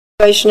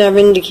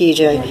Vaishnavrinda ki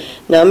jai.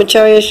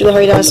 Namacharya Srila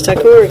Haridas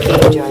Thakur ki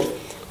jai.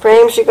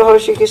 Prem Shri Kaho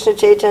Shri Krishna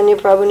Chaitanya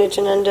Prabhu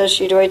Nityananda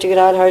Shri Dvaita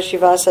Gadadhar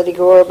Srivasadi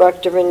Gaur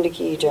Bhaktivinoda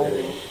ki jai.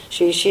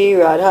 Shri Shri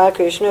Radha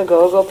Krishna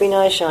Go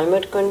Gopinath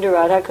Shyamut Kunda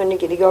Radha Kunda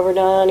Giri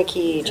Govardhana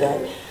ki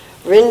jai.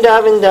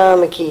 Vrindavan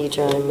Dhamma ki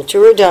jai.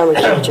 Mathura Dhamma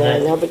ki jai.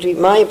 Navadvip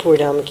Mayapur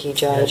Dhamma ki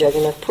jai.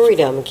 Jagannath Puri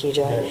Dhamma ki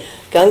jai.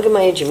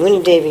 Gangamaya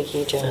Jamuna Devi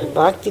ki jai.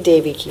 Bhakti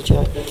Devi ki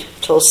jai.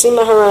 Tulsi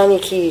Maharani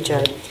ki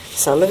jai.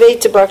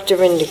 Samaveta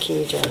Bhaktivinoda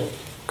ki jai.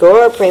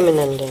 Gaura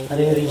Premanande.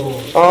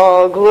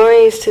 All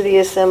glories to the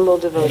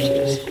assembled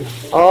devotees.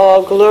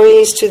 All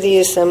glories to the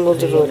assembled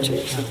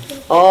devotees.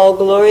 All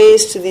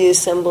glories to the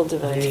assembled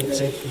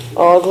devotees.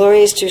 All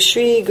glories to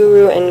Sri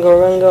Guru and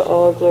Gauranga.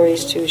 All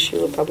glories to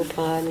Srila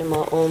Prabhupada.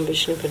 Nama Om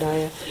Vishnu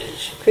Padaya.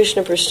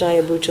 Krishna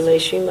Prasthaya Bhutale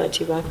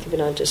Srimati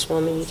Bhaktivedanta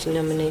Swami Niti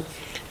Namane.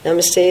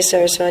 Namaste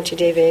Saraswati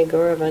Deve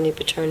Gauravani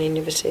Patarni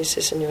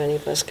Nivasesa Nirvani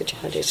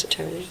Vaskachade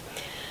Satarni.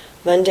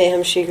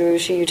 Vandeham Shri Guru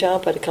Shri Yuta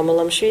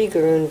Padakamalam Shri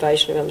Gurun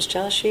Vaishnavam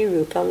Shri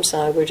Rupam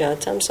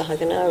Sagrajatam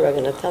Sahagana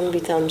Raghunatham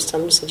Vitam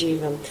Sam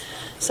Sajivam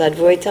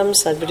Sadvaitam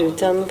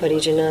Sadvadutam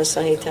Parijana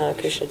Sahita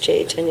Krishna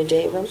Chaitanya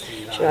Devam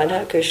Shri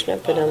Radha Krishna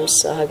Padam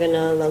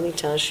Sahagana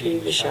Lalita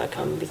Shri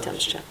Vishakam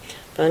Vitamscha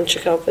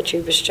Vanchakalpa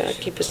Chivascha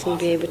Kipasin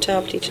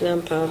Bhavatab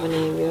Tichanam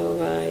Pavane Vyo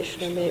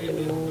Vaishnave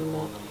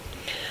Namo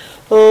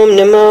Om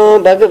Namo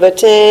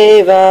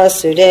Bhagavate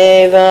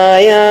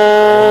Vasudevaya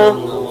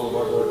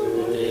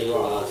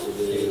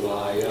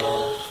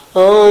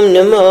Om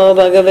Namo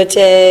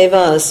Bhagavate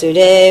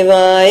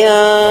Vasudevaya.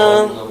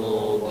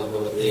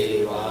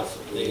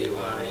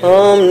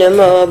 Om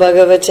Namo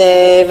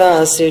Bhagavate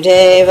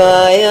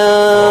Vasudevaya.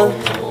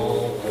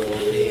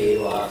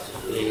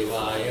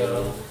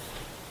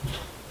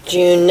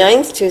 June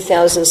 9th,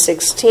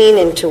 2016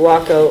 in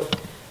Tuwaco,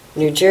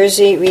 New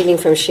Jersey, reading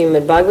from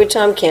Srimad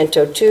Bhagavatam,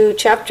 Canto 2,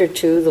 Chapter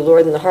 2, The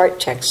Lord in the Heart,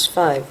 Text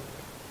 5.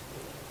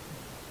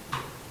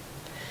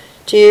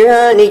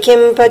 Tirani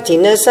kim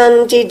patina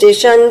santi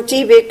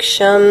dishanti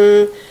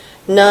bhiksham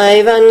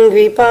Naivan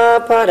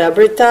gripa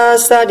parabrita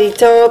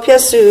saditopya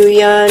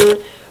suyan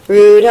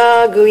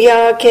Rudha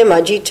guya kim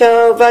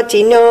ajito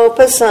vatino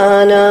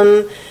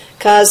pasanam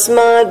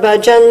Kasmad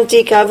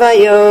bhajanti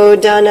kavayo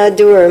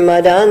danadur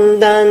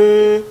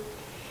madandan.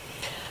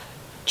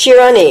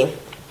 Chirani,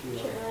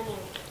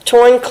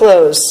 torn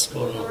clothes.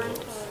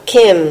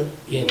 Kim,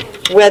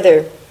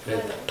 weather.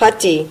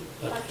 Pati,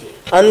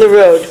 on the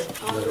road.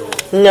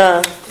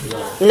 Na,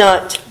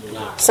 not.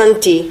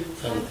 Santi,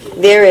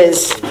 there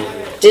is.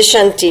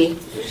 Dishanti,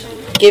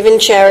 given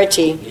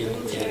charity.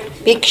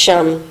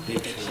 Bhiksham,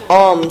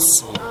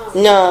 alms.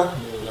 Na,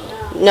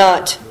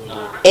 not.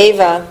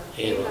 Eva,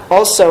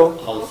 also.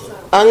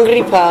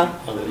 Angripa,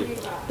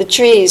 the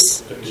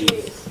trees.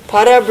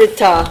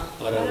 Parabrita,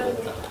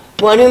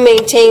 one who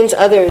maintains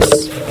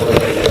others.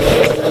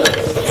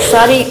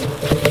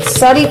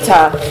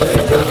 Sarita,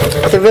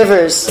 the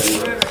rivers.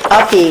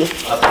 Api,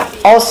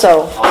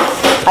 also.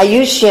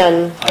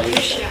 Ayushyan,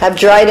 have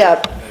dried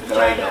up.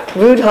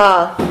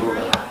 Rudha,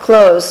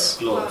 clothes.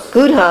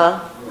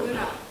 Gudha,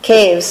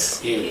 caves.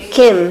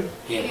 Kim,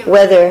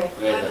 weather.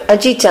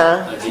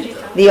 Ajita,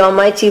 the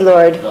Almighty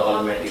Lord.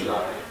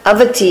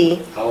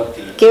 Avati,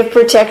 give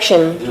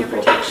protection.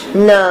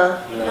 Na,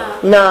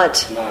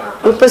 not.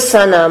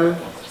 Upasanam,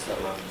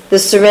 the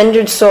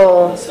surrendered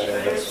soul.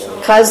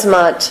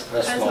 Kasmat,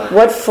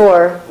 what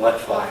for?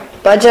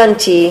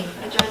 Bhajanti,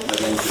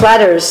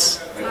 flatters.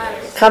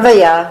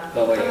 Kavaya,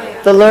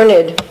 the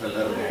learned.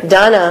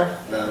 Dana,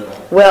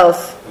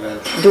 wealth.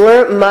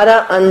 Dur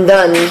mada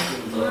andan,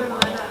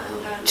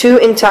 too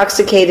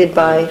intoxicated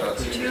by.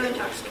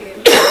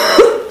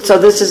 So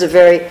this is a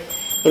very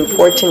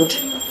important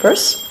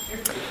verse.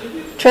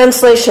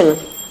 Translation.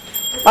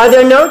 Are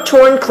there no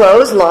torn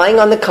clothes lying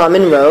on the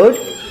common road?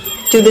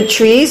 Do the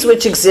trees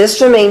which exist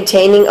for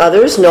maintaining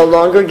others no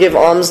longer give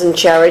alms and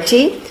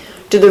charity?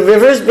 Do the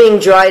rivers being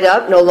dried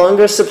up no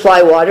longer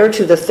supply water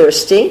to the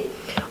thirsty?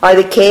 Are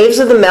the caves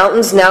of the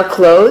mountains now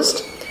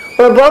closed?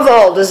 Or above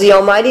all, does the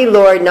Almighty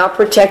Lord not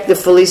protect the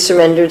fully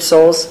surrendered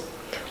souls?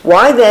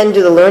 Why then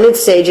do the learned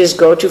sages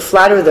go to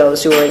flatter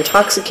those who are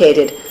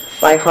intoxicated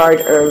by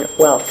hard-earned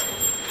wealth?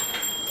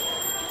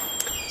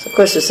 So of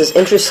course this is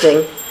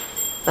interesting.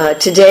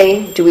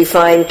 Today, do we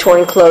find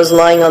torn clothes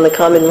lying on the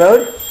common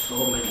road?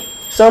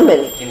 So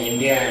many. In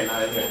India and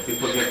other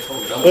people get so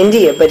dumped.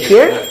 India, but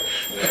here?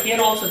 Here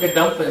also they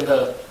dump in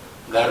the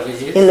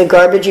garbage. In the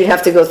garbage, you'd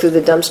have to go through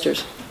the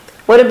dumpsters.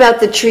 What about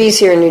the trees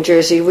here in New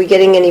Jersey? Are we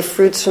getting any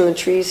fruits from the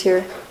trees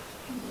here?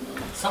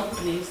 Some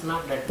trees,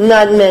 not that.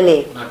 Not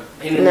many.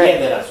 In India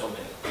there are so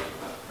many.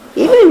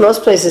 Even in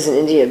most places in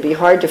India, it'd be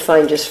hard to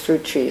find just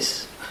fruit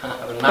trees.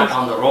 Not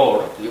on the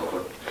road, you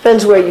could.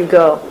 Depends where you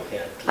go.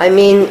 Yeah. I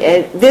mean,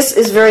 this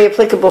is very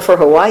applicable for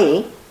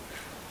Hawaii.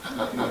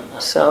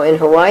 So in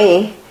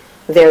Hawaii,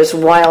 there's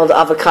wild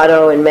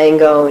avocado and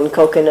mango and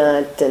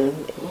coconut and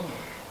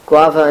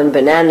guava and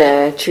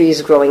banana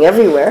trees growing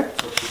everywhere.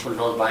 So people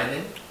don't buy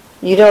them?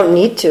 You don't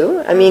need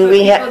to. I mean,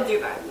 we have. People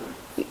do buy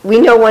them. we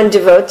know one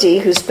devotee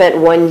who spent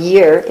 1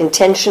 year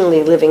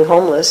intentionally living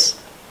homeless,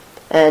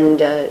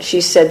 and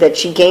she said that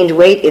she gained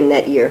weight in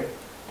that year,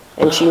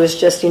 and she was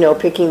just,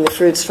 picking the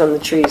fruits from the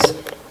trees.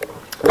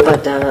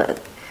 But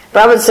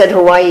Prabhupada said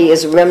Hawaii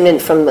is a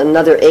remnant from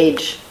another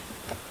age.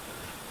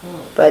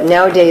 But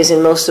nowadays,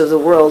 in most of the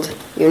world,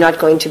 you're not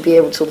going to be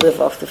able to live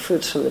off the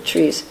fruits from the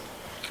trees.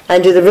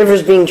 And the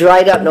rivers being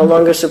dried up no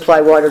longer supply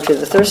water to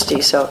the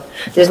thirsty, so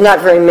there's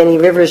not very many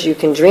rivers you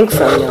can drink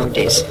from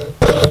nowadays.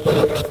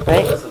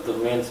 Right? So the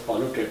man's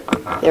polluted.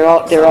 They're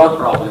all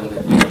problem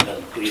that we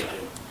have created.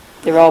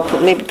 they're all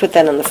maybe put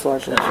that on the floor.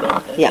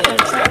 Yeah.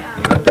 Was that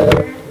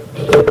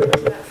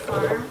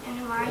farm in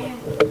Hawaii,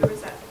 or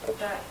was that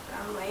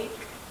lake?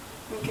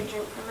 We could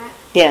drink from it?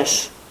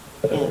 Yes.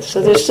 Yes.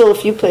 So there's still a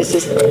few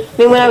places. I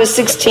mean, when I was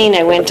 16,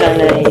 I went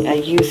on a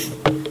youth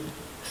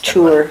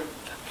tour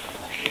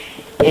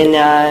in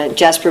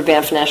Jasper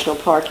Banff National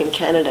Park in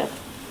Canada,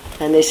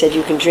 and they said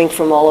you can drink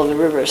from all of the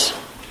rivers,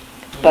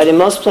 but in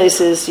most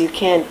places you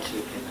can't.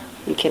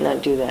 You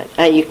cannot do that.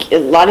 A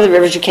lot of the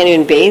rivers you can't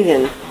even bathe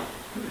in;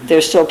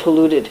 they're so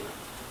polluted.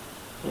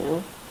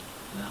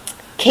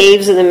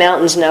 Caves in the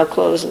mountains now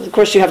closed. Of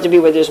course, you have to be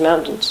where there's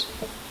mountains.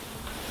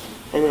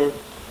 And then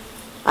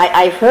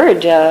I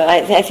heard.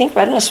 I think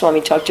Radhanath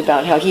Swami talked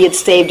about how he had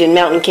stayed in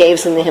mountain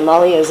caves in the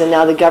Himalayas, and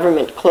now the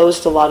government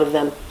closed a lot of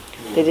them.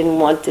 They didn't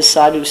want the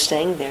sadhus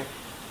staying there.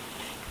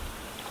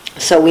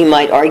 So we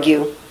might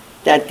argue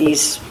that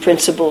these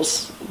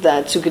principles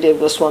that Sukadeva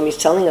Goswami is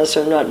telling us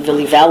are not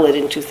really valid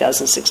in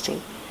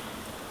 2016.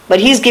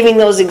 But he's giving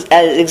those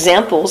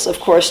examples,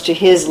 of course, to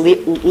his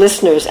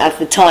listeners at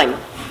the time.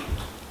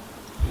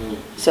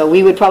 So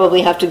we would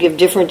probably have to give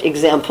different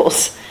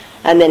examples.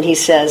 And then he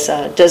says,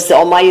 does the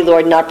Almighty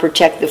Lord not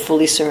protect the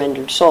fully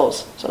surrendered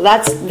souls? So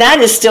that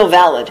is still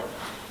valid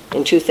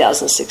in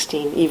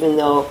 2016, even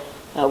though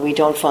we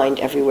don't find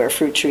everywhere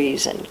fruit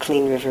trees and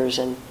clean rivers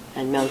and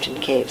mountain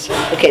caves.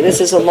 Okay,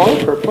 this is a long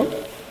purport.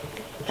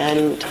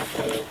 And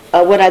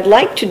what I'd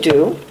like to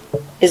do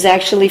is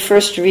actually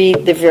first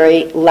read the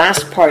very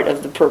last part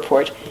of the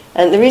purport.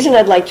 And the reason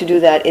I'd like to do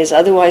that is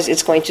otherwise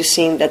it's going to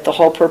seem that the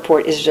whole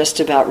purport is just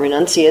about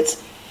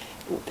renunciates,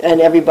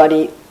 and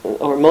everybody,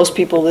 or most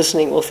people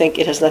listening, will think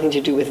it has nothing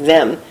to do with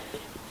them,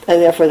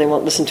 and therefore they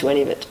won't listen to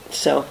any of it.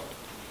 So,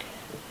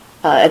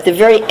 at the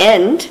very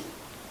end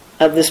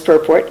of this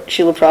purport,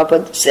 Srila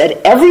Prabhupada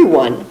said,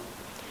 everyone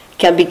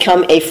can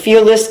become a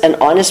fearless and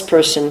honest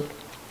person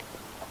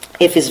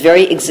if his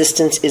very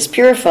existence is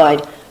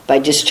purified by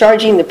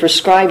discharging the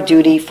prescribed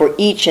duty for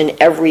each and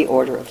every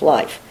order of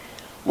life.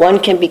 One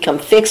can become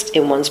fixed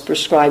in one's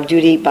prescribed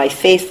duty by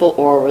faithful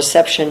oral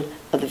reception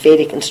of the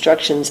Vedic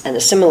instructions and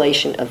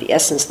assimilation of the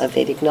essence of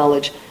Vedic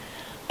knowledge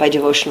by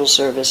devotional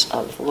service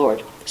of the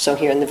Lord. So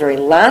here in the very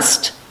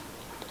last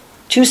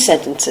 2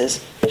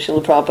 sentences,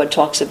 Srila Prabhupada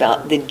talks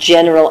about the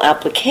general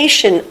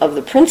application of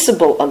the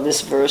principle of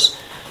this verse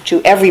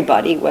to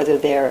everybody, whether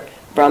they're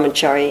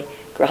brahmachari,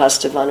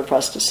 grahastha,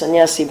 vanaprastha,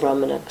 sannyasi,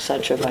 brahmana,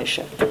 kshatriya,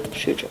 vaishya,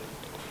 shudra.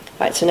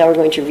 All right, so now we're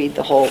going to read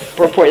the whole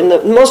purport.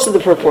 And most of the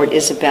purport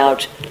is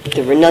about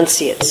the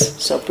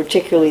renunciates, so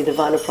particularly the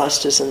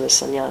vanaprasthas and the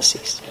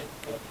sannyasis.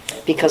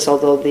 Because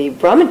although the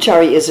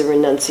brahmachari is a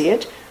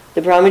renunciate,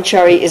 the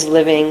brahmachari is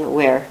living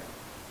where?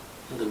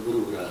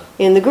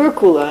 In the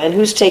Gurukula. And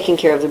who's taking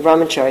care of the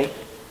brahmachari?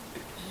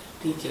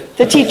 Teacher.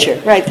 The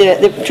teacher, right.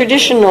 The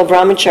traditional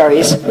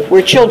brahmacharis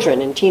were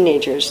children and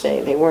teenagers.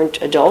 They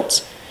weren't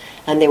adults,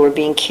 and they were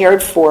being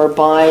cared for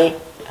by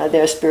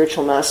their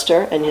spiritual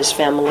master and his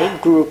family.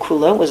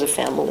 Gurukula was a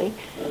family,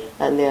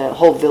 and the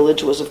whole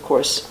village was, of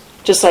course,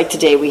 just like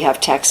today we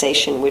have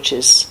taxation, which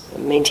is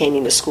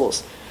maintaining the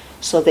schools.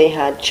 So they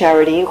had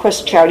charity. Of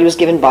course, charity was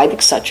given by the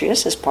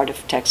kshatriyas as part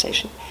of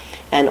taxation,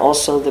 and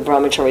also the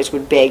brahmacharis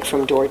would beg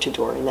from door to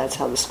door, and that's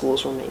how the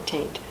schools were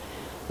maintained.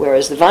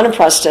 Whereas the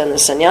vanaprastha and the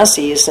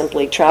sannyasi is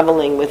simply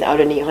traveling without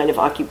any kind of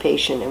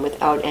occupation and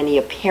without any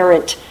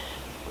apparent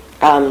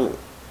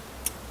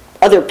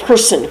other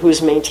person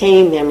who's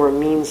maintaining them or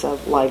means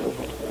of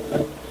livelihood.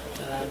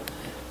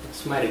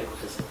 It's my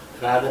request.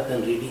 Rather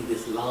than reading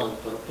this long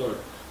purport,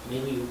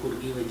 maybe you could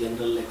give a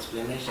general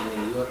explanation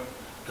in your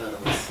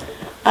terms.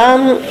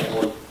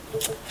 Whole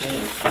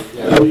thing, if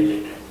you have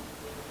read it.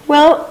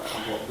 Well,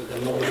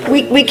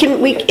 we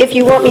can if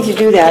you want me to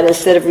do that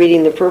instead of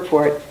reading the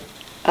purport.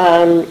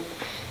 Well,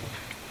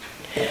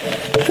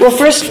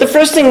 the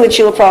first thing that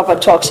Srila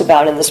Prabhupada talks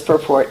about in this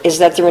purport is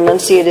that the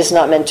renunciate is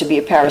not meant to be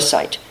a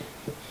parasite.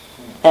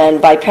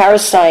 And by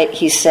parasite,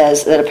 he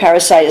says that a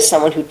parasite is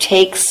someone who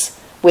takes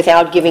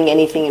without giving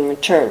anything in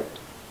return.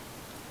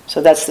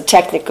 So that's the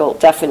technical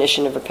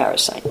definition of a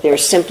parasite. They're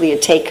simply a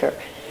taker.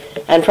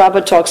 And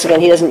Prabhupada talks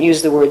again, he doesn't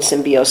use the word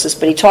symbiosis,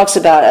 but he talks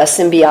about a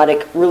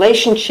symbiotic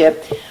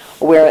relationship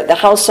where the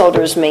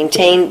householders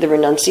maintain the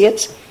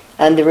renunciates,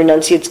 and the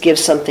renunciates give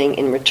something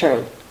in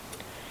return.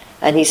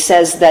 And he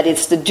says that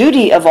it's the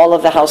duty of all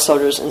of the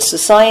householders in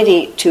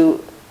society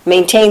to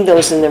maintain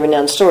those in the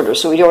renounced order.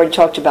 So we already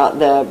talked about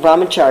the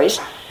brahmacharis,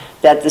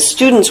 that the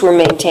students were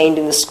maintained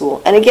in the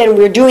school. And again,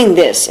 we're doing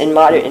this in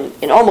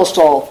almost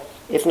all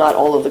if not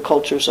all of the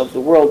cultures of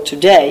the world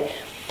today,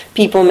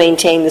 people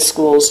maintain the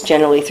schools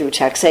generally through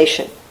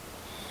taxation.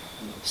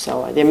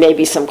 So there may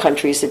be some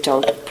countries that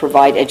don't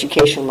provide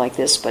education like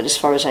this, but as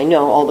far as I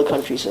know, all the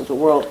countries of the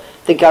world,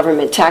 the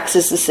government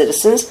taxes the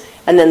citizens,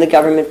 and then the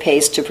government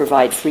pays to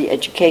provide free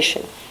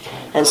education.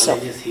 And so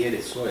colleges here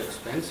is so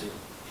expensive.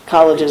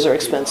 Colleges are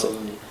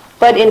expensive.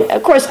 But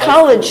of course,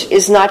 college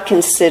is not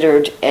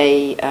considered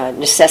a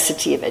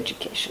necessity of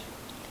education.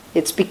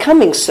 It's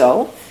becoming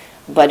so,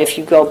 but if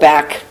you go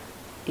back,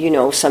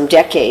 some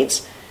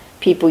decades,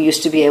 people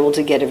used to be able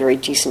to get a very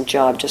decent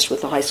job just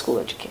with a high school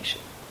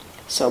education.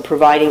 So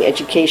providing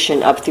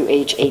education up through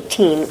age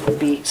 18 would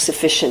be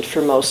sufficient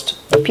for most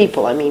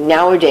people. I mean,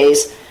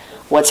 nowadays,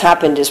 what's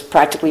happened is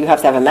practically you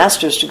have to have a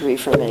master's degree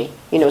for many.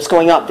 It's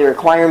going up. The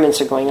requirements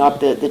are going up.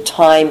 The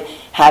time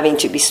having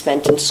to be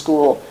spent in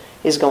school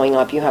is going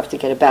up. You have to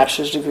get a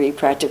bachelor's degree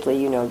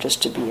practically,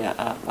 just to be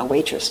a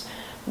waitress.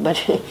 But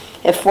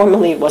if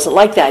formerly it wasn't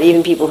like that,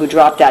 even people who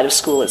dropped out of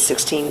school at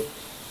 16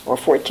 or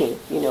 14,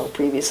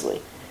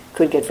 previously,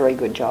 could get very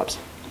good jobs.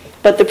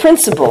 But the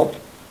principle,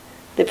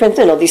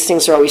 these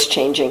things are always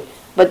changing,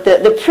 but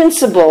the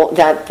principle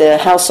that the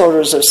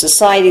householders of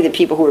society, the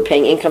people who were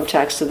paying income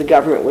tax to the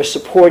government, were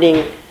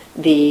supporting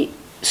the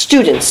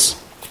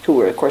students, who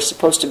were, of course,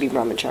 supposed to be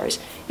brahmacharis,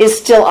 is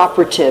still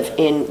operative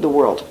in the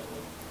world.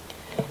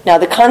 Now,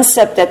 the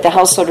concept that the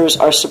householders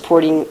are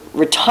supporting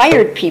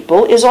retired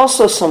people is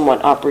also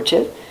somewhat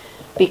operative,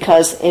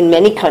 because in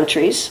many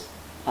countries,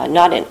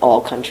 not in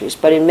all countries,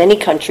 but in many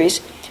countries,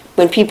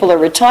 when people are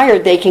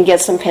retired, they can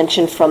get some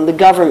pension from the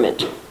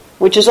government,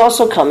 which is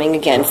also coming,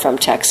 again, from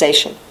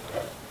taxation.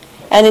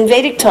 And in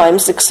Vedic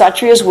times, the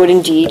Kshatriyas would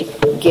indeed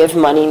give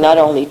money not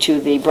only to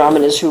the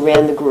Brahmanas who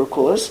ran the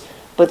Gurukulas,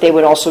 but they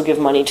would also give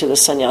money to the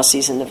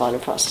sannyasis and the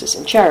vanaprasthas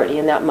in charity,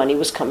 and that money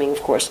was coming,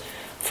 of course,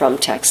 from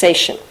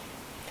taxation.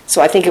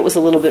 So I think it was a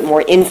little bit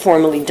more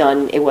informally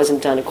done. It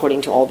wasn't done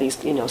according to all these,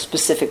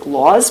 specific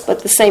laws,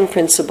 but the same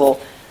principle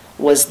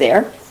was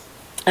there.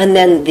 And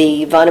then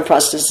the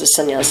vanaprasthas, the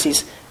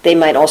sannyasis, they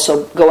might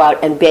also go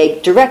out and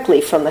beg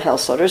directly from the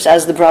householders,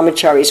 as the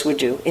brahmacharis would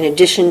do, in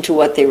addition to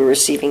what they were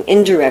receiving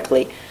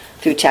indirectly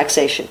through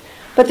taxation.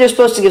 But they're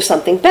supposed to give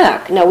something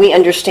back. Now, we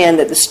understand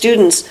that the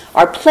students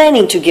are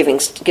planning to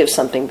give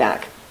something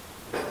back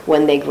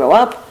when they grow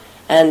up.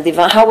 And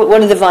what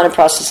are the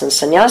vanaprasthas and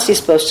sannyasis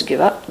supposed to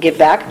give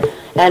back?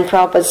 And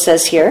Prabhupada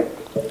says here,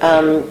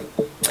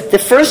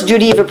 the first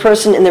duty of a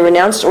person in the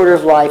renounced order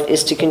of life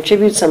is to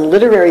contribute some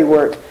literary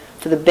work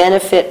for the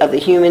benefit of the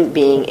human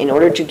being in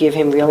order to give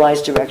him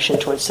realized direction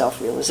towards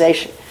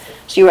self-realization.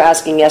 So you were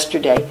asking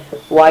yesterday,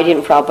 why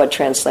didn't Prabhupada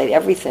translate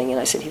everything? And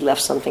I said he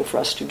left something for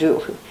us to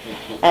do.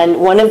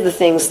 And one of the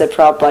things that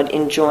Prabhupada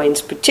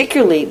enjoins,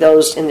 particularly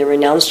those in the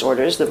renounced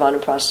orders, the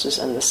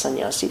vanaprasthas and the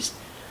sannyasis.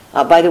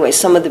 By the way,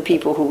 some of the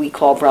people who we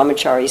call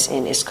brahmacharis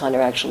in ISKCON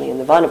are actually in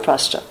the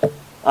vanaprastha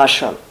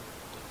ashram.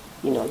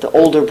 The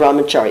older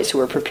brahmacharis who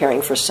are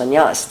preparing for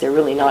sannyas. They're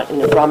really not in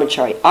the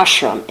brahmachari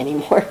ashram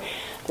anymore.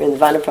 They're in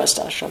the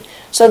vanaprastha ashram.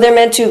 So they're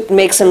meant to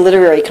make some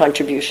literary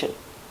contribution.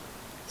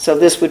 So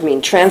this would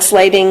mean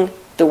translating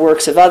the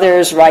works of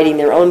others, writing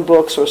their own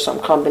books, or some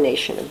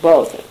combination of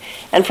both.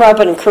 And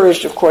Prabhupada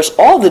encouraged, of course,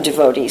 all the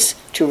devotees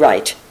to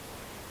write.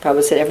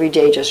 Prabhupada said every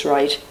day just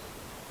write,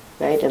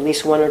 right? At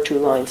least 1 or 2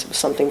 lines. It was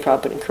something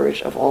Prabhupada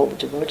encouraged of all the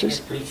devotees.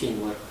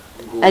 Preaching work.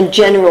 And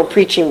general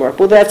preaching work.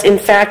 Well, that's in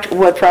fact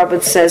what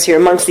Prabhupada says here.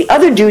 Amongst the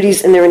other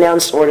duties in the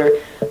renounced order,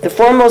 the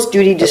foremost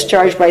duty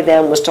discharged by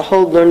them was to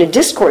hold learned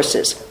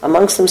discourses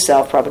amongst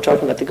themselves, Prabhupada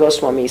talking about the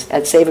Goswamis,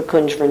 at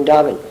Sevakunj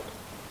Vrindavan.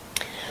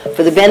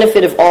 For the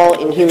benefit of all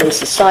in human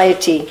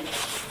society,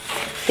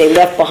 they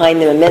left behind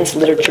them immense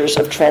literatures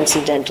of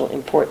transcendental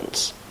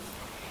importance.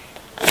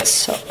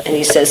 And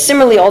he says,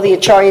 similarly, all the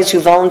acharyas who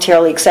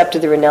voluntarily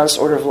accepted the renounced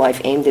order of life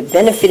aimed at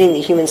benefiting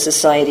the human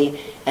society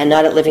and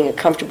not at living a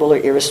comfortable or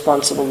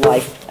irresponsible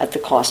life at the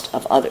cost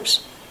of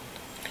others.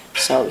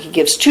 So he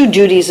gives 2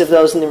 duties of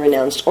those in the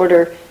renounced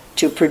order: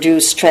 to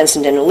produce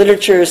transcendental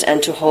literatures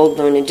and to hold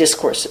learned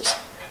discourses,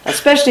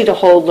 especially to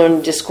hold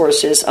learned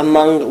discourses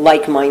among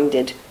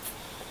like-minded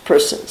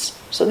persons.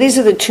 So these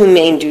are the 2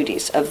 main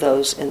duties of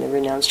those in the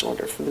renounced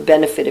order for the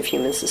benefit of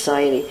human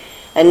society,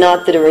 and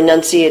not that a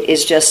renunciate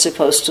is just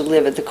supposed to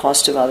live at the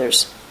cost of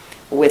others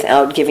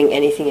without giving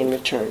anything in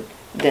return.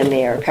 Then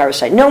they are a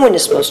parasite. No one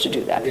is supposed to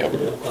do that.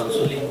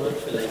 Consoling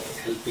work, like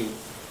helping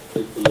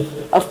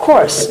people. Of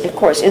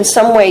course, in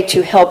some way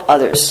to help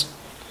others.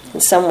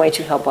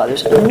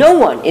 No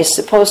one is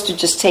supposed to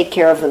just take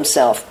care of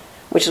themselves,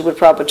 which is what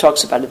Prabhupada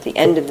talks about at the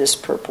end of this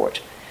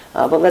purport.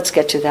 But let's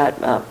get to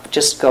that.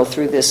 Just go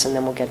through this and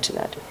then we'll get to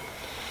that.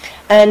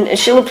 And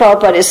Srila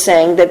Prabhupada is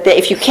saying that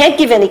if you can't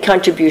give any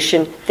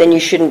contribution, then you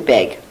shouldn't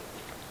beg.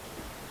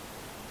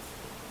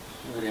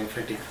 Very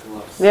emphatic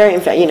words. Very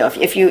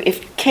emphatic.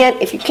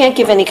 If you can't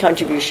give any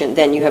contribution,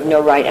 then you have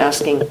no right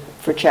asking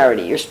for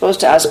charity. You're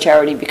supposed to ask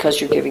charity because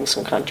you're giving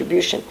some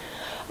contribution.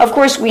 Of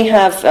course, we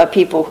have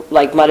people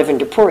like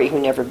Madhavendra Puri who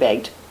never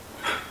begged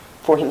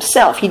for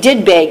himself. He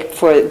did beg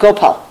for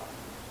Gopal.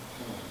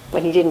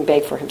 but he didn't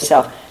beg for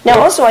himself. Now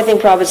also I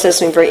think Prabhupada says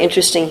something very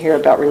interesting here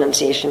about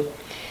renunciation.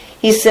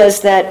 He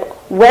says that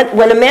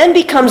when a man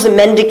becomes a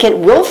mendicant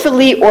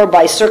willfully or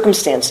by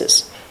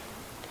circumstances,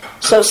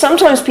 so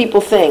sometimes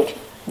people think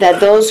that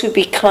those who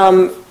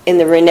become in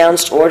the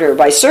renounced order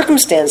by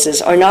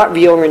circumstances are not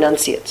real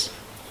renunciates.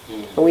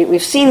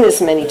 We've seen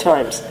this many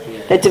times.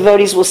 That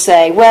devotees will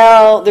say,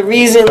 well, the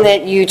reason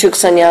that you took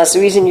sannyas, the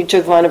reason you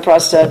took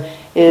vanaprastha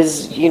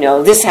is,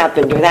 this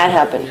happened or that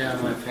happened. Yeah,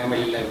 my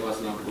family life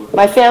was not good.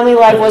 My family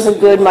life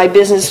wasn't good, my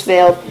business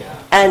failed.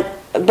 Yeah.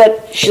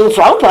 But Srila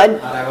Prabhupada...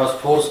 Or I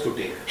was forced to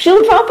take.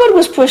 Srila Prabhupada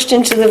was pushed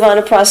into the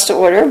vanaprastha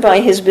order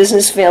by his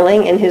business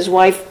failing and his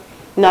wife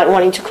not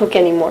wanting to cook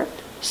anymore.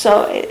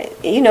 So,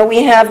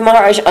 we have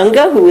Maharaj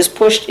Anga, who was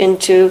pushed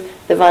into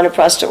the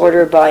vanaprastha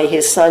order by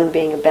his son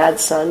being a bad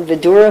son.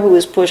 Vidura, who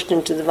was pushed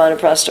into the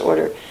vanaprastha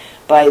order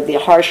by the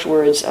harsh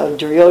words of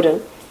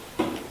Duryodhana.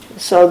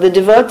 So the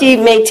devotee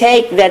may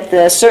take that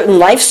the certain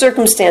life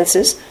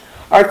circumstances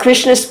are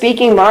Krishna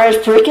speaking. Maharaj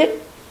Parikshit,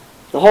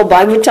 the whole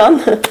Bhagavatam,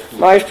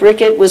 Maharaj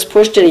Parikshit was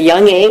pushed at a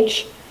young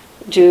age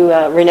to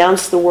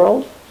renounce the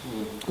world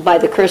by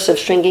the curse of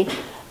Shringi.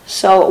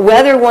 So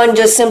whether one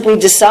just simply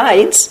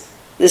decides,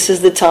 this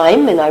is the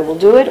time and I will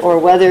do it, or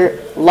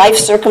whether life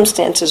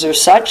circumstances are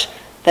such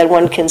that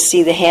one can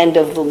see the hand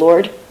of the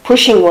Lord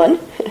pushing one,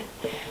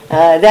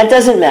 that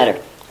doesn't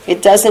matter.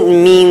 It doesn't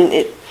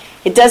mean,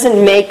 it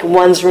doesn't make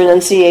one's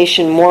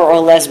renunciation more or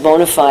less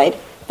bona fide.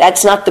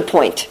 That's not the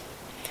point.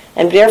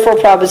 And therefore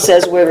Prabhupada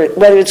says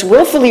whether it's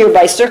willfully or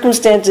by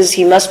circumstances,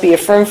 he must be a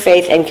firm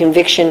faith and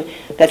conviction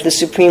that the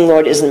Supreme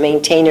Lord is the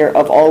maintainer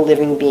of all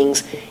living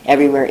beings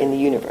everywhere in the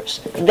universe.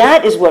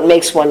 That is what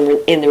makes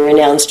one in the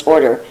renounced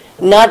order,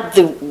 not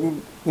the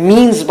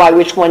means by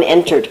which one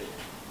entered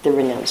the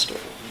renounced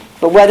order,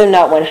 but whether or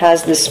not one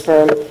has this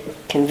firm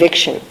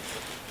conviction.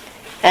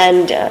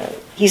 And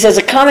he says,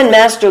 a common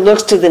master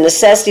looks to the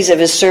necessities of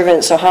his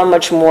servant, so how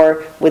much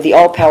more would the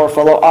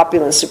all-powerful,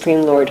 all-opulent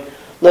Supreme Lord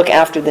look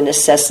after the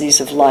necessities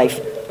of life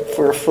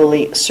for a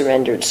fully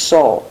surrendered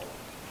soul?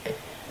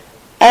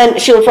 And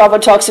Srila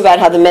Prabhupada talks about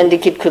how the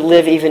mendicant could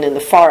live even in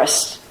the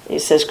forest. He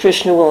says,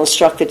 Krishna will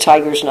instruct the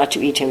tigers not to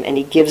eat him, and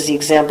he gives the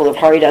example of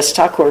Haridas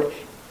Thakur,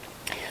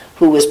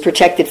 who was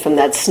protected from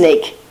that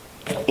snake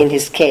in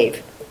his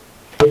cave.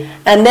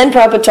 And then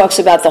Prabhupada talks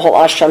about the whole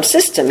ashram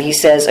system. He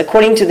says,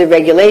 according to the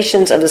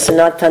regulations of the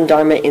Sanatana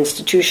Dharma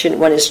institution,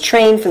 one is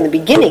trained from the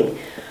beginning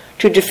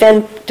to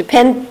depend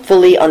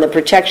fully on the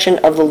protection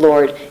of the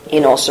Lord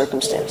in all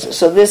circumstances.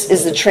 So this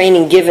is the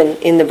training given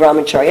in the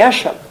Brahmacharya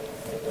ashram.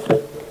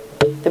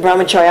 The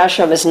Brahmacharya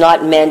ashram is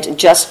not meant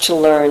just to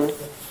learn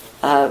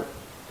how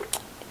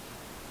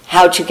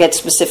to get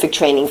specific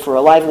training for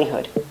a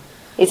livelihood.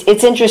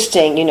 It's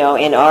interesting, in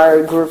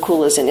our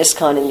Gurukulas and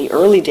ISKCON in the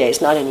early days,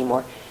 not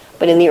anymore,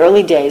 but in the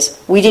early days,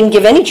 we didn't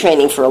give any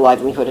training for a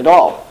livelihood at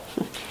all.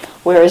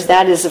 Whereas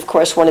that is, of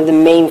course, one of the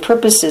main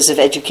purposes of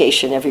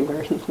education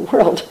everywhere in the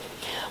world.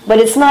 But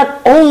it's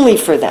not only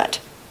for that.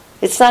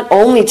 It's not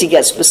only to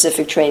get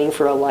specific training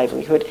for a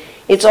livelihood.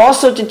 It's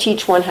also to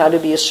teach one how to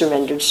be a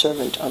surrendered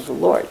servant of the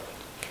Lord.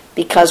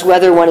 Because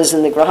whether one is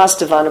in the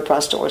Grahastha,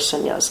 Vanaprastha, or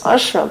Sannyas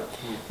ashram,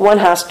 one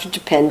has to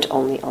depend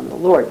only on the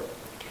Lord.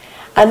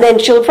 And then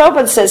Srila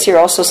Prabhupada says here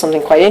also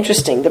something quite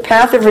interesting. The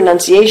path of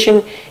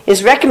renunciation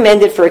is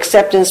recommended for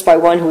acceptance by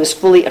one who is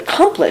fully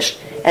accomplished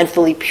and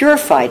fully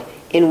purified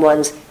in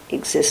one's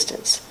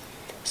existence.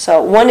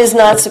 So one is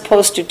not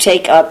supposed to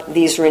take up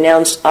these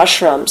renounced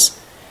ashrams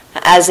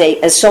as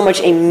so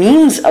much a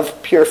means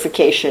of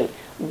purification,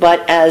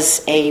 but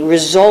as a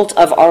result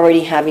of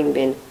already having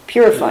been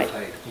purified.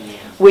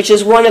 Which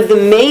is one of the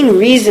main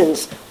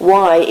reasons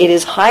why it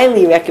is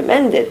highly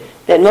recommended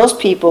that most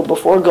people,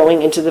 before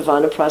going into the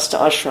Vanaprastha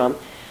ashram,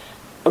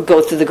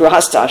 go through the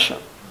Grahastha ashram.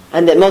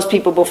 And that most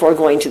people, before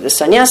going to the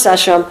Sannyas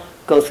ashram,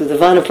 go through the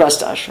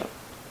Vanaprastha ashram.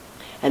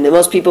 And that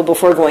most people,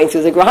 before going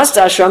through the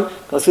Grahastha ashram,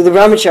 go through the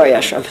Brahmacharya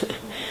ashram.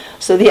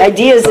 So the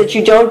idea is that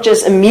you don't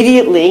just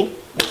immediately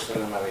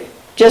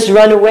just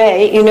run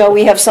away.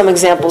 We have some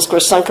examples. Of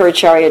course,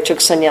 Sankaracharya took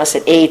sannyas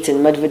at 8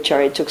 and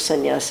Madhvacharya took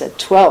sannyas at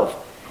 12,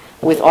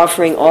 with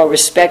offering all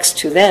respects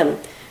to them.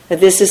 That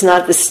this is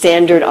not the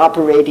standard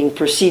operating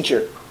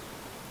procedure.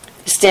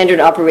 The standard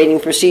operating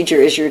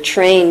procedure is you're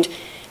trained,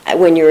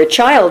 when you're a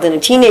child and a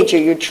teenager,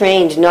 you're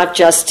trained not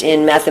just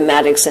in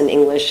mathematics and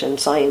English and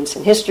science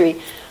and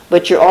history,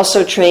 but you're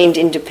also trained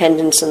in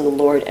dependence on the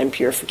Lord and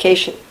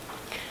purification.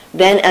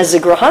 Then as a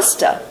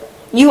grahastha,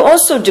 you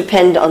also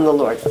depend on the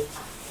Lord.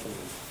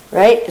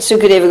 Right?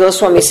 Sukadeva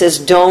Goswami says,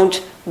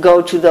 don't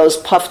go to those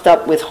puffed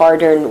up with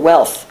hard-earned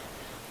wealth.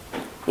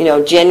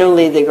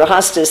 Generally the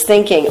grahastha is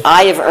thinking,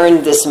 I have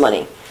earned this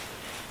money.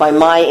 By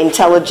my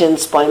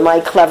intelligence, by my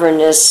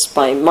cleverness,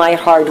 by my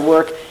hard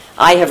work,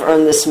 I have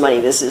earned this money.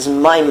 This is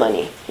my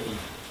money.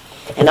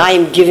 And I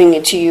am giving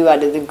it to you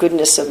out of the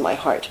goodness of my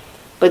heart.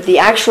 But the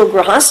actual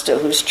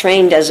grahastha, who's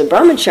trained as a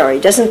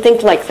brahmachari, doesn't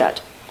think like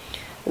that.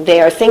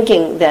 They are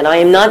thinking that I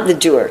am not the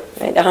doer.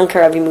 Right?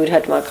 Ahankara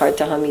vimudhatma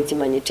kartaham iti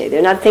manyate.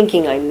 They're not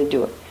thinking I'm the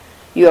doer.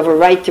 You have a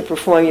right to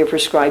perform your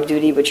prescribed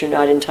duty, but you're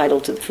not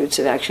entitled to the fruits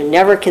of action.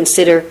 Never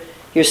consider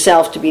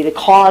yourself to be the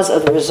cause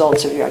of the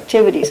results of your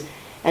activities,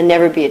 and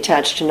never be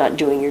attached to not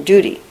doing your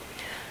duty.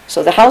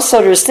 So the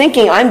householder is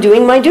thinking, I'm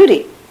doing my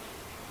duty.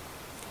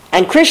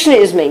 And Krishna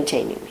is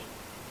maintaining me.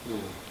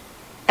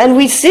 And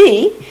we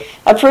see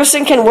a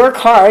person can work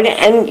hard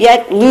and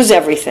yet lose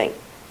everything.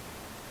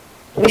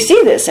 We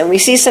see this, and we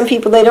see some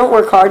people, they don't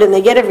work hard and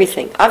they get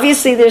everything.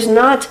 Obviously, there's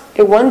not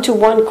a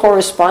one-to-one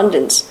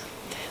correspondence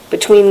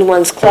between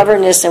one's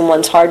cleverness and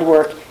one's hard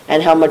work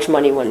and how much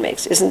money one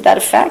makes. Isn't that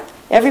a fact?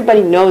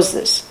 Everybody knows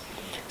this.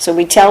 So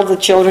we tell the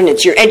children,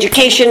 it's your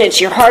education, it's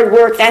your hard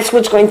work, that's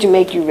what's going to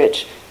make you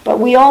rich. But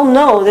we all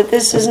know that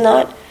this is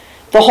not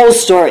the whole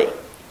story.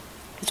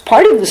 It's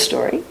part of the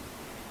story,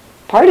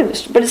 but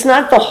it's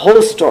not the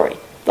whole story.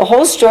 The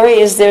whole story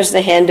is there's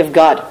the hand of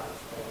God.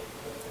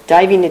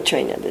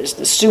 Daivinitrena, there's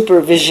the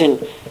supervision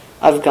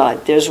of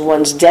God. There's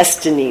one's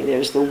destiny.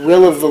 There's the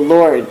will of the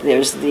Lord.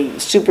 There's the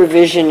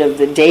supervision of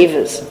the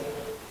devas.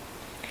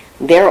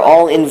 They're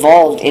all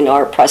involved in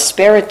our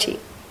prosperity.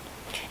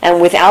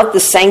 And without the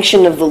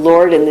sanction of the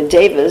Lord and the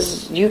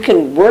devas, you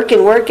can work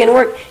and work and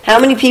work. How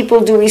many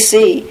people do we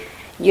see,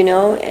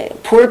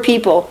 poor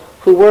people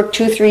who work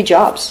 2-3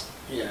 jobs?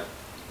 Yeah.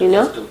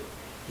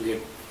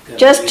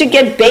 Just to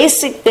get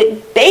basic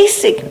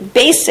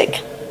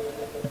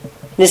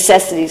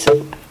necessities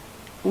of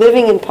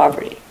living in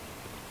poverty.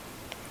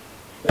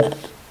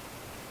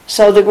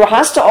 So the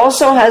Grahasta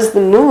also has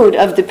the mood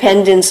of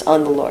dependence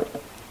on the Lord.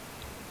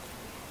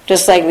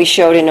 Just like we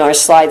showed in our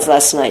slides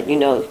last night,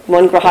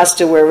 one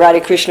Grahasta where Radha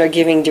Krishna are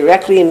giving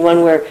directly and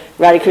one where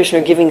Radha Krishna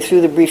are giving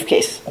through the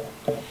briefcase.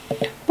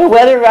 But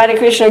whether Radha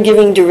Krishna are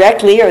giving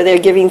directly or they're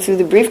giving through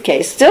the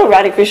briefcase, still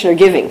Radha Krishna are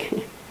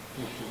giving.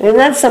 And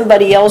not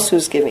somebody else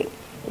who's giving.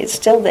 It's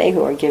still they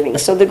who are giving.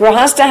 So the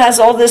Grahasta has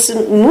all this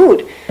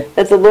mood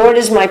that the Lord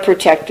is my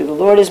protector, the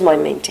Lord is my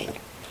maintainer.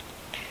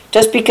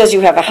 Just because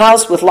you have a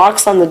house with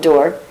locks on the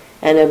door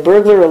and a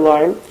burglar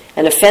alarm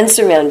and a fence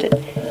around it.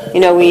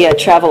 We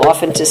travel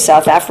often to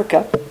South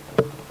Africa,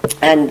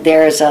 and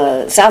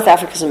South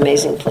Africa's an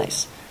amazing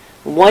place.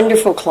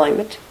 Wonderful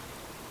climate.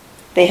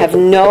 They have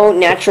no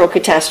natural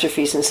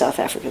catastrophes in South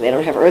Africa. They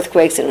don't have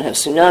earthquakes, they don't have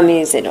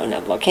tsunamis, they don't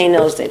have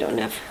volcanoes, they don't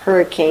have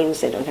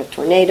hurricanes, they don't have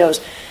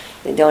tornadoes,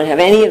 they don't have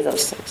any of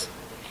those things.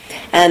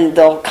 And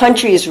the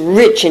country is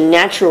rich in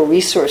natural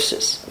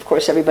resources. Of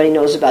course, everybody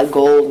knows about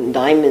gold and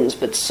diamonds,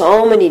 but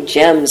so many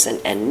gems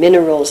and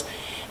minerals.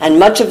 And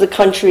much of the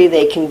country,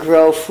 they can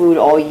grow food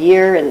all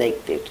year, and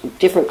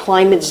different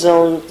climate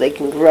zones, they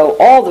can grow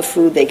all the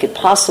food they could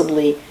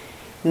possibly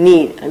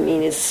need. I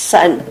mean, it's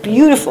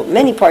beautiful.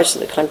 Many parts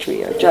of the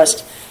country are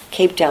just,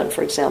 Cape Town,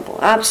 for example,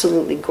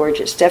 absolutely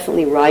gorgeous.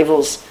 Definitely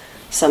rivals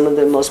some of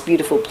the most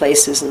beautiful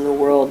places in the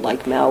world,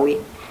 like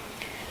Maui.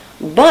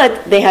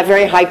 But they have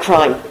very high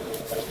crime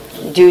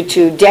due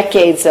to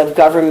decades of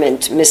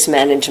government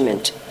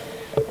mismanagement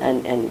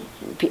and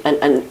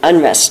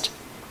unrest.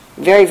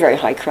 Very, very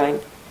high crime.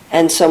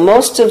 And so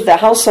most of the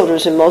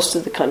householders in most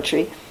of the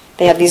country,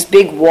 they have these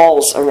big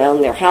walls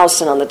around their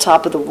house, and on the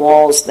top of the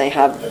walls they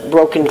have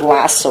broken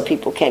glass so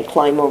people can't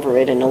climb over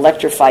it, and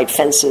electrified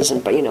fences,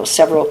 and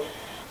several,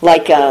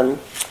 like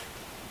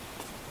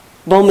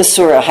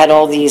Bomasura had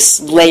all these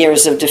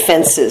layers of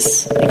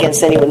defenses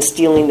against anyone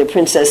stealing the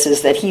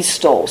princesses that he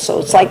stole. So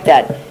it's like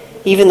that.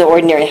 Even the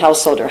ordinary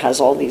householder has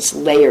all these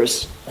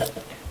layers.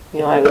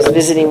 I was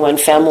visiting one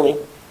family,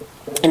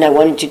 and I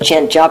wanted to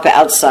chant japa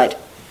outside.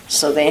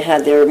 So they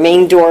had their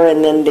main door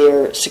and then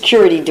their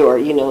security door,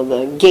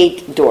 the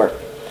gate door.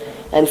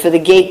 And for the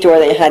gate door,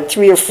 they had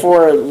 3 or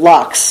 4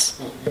 locks.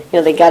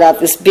 They got out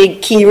this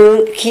big key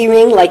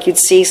ring like you'd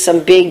see some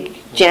big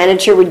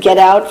janitor would get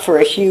out for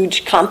a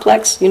huge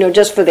complex,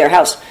 just for their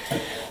house.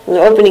 And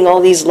they're opening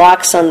all these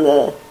locks on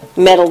the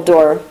metal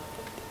door.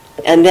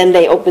 And then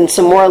they opened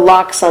some more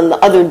locks on the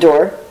other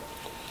door.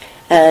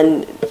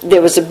 And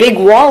there was a big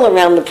wall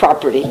around the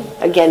property.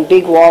 Again,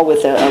 big wall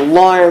with an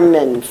alarm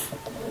and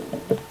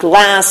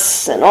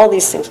glass and all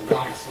these things.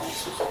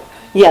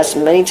 Yes,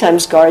 many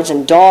times guards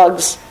and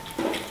dogs.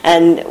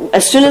 And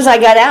as soon as I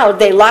got out,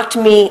 they locked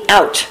me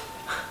out.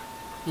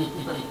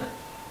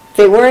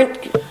 They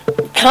weren't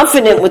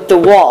confident with the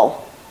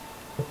wall.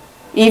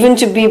 Even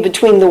to be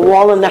between the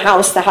wall and the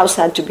house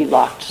had to be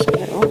locked. So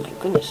oh my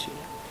goodness,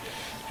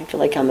 I feel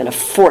like I'm in a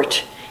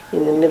fort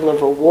in the middle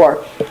of a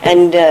war.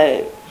 And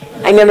I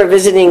remember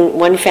visiting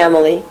one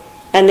family,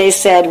 and they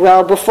said,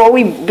 well, before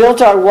we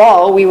built our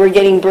wall, we were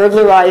getting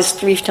burglarized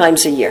 3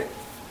 times a year.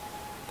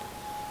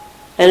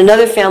 And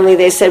another family,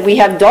 they said, we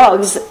have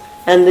dogs,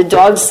 and the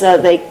dogs,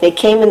 they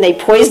came and they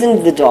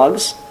poisoned the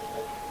dogs.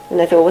 And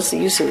I thought, what's the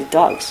use of the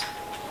dogs?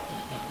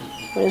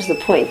 What is the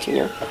point,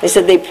 They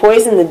said they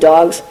poisoned the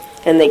dogs,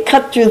 and they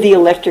cut through the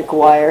electric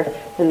wire,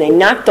 and they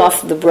knocked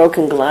off the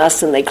broken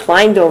glass, and they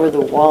climbed over the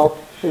wall,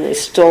 and they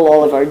stole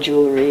all of our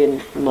jewelry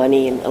and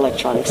money and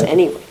electronics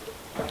anyway.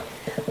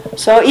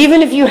 So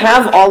even if you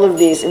have all of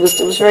these, it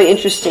was very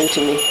interesting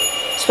to me,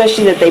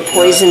 especially that they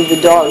poisoned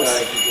the dogs.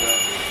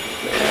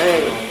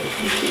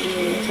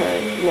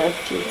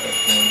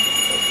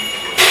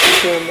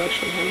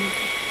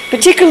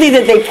 Particularly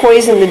that they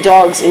poison the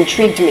dogs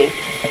intrigued me,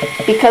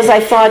 because I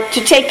thought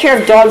to take care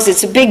of dogs,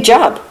 it's a big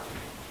job.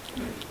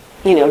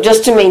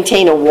 Just to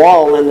maintain a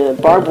wall and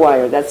a barbed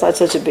wire, that's not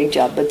such a big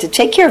job. But to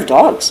take care of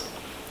dogs,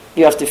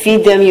 you have to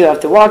feed them, you have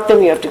to walk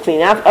them, you have to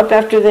clean up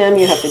after them,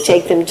 you have to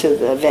take them to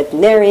the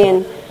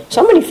veterinarian.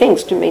 So many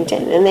things to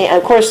maintain. And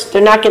of course,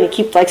 they're not going to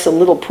keep like some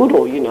little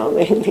poodle,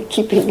 They're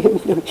keeping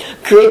a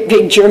great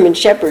big German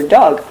Shepherd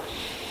dog.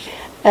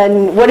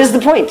 And what is the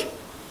point?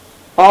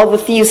 All the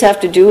thieves have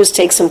to do is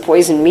take some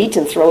poisoned meat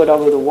and throw it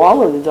over the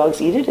wall, and the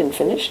dogs eat it and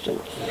finished. And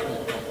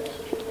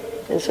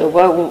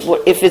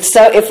so, if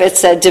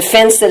it's a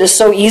defense that is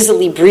so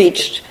easily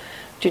breached,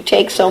 to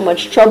take so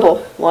much trouble,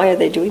 why are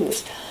they doing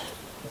this?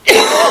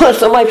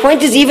 So my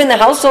point is, even the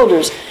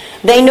householders,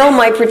 they know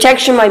my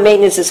protection, my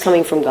maintenance is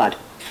coming from God.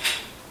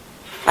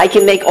 I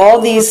can make all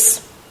these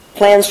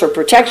plans for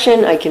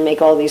protection, I can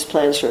make all these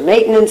plans for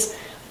maintenance,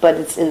 but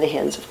it's in the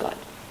hands of God.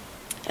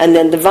 And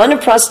then the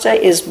vanaprastha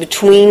is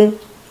between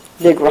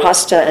the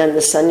grahastha and the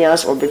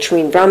sannyas, or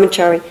between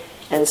brahmachari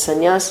and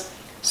sannyas.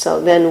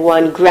 So then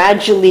one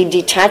gradually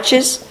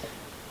detaches,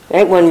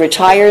 right? One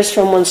retires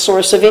from one's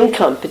source of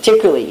income,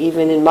 particularly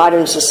even in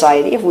modern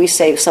society. If we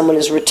say someone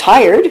is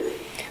retired,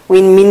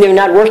 we mean they're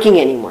not working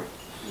anymore.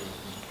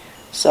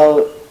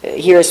 So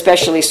here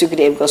especially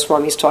Sukadeva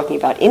Goswami is talking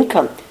about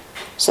income.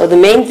 So the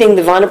main thing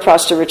the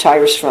vanaprastha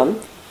retires from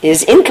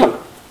is income.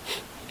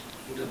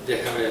 They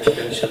have a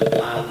pension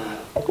plan.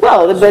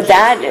 Well,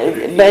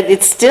 but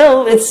it's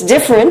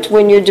different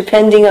when you're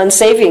depending on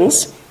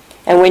savings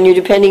and when you're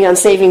depending on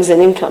savings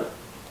and income.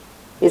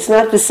 It's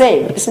not the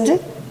same, isn't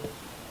it?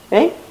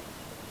 Right?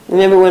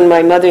 Remember when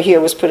my mother here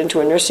was put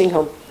into a nursing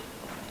home,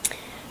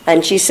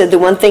 and she said, the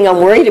one thing I'm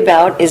worried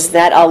about is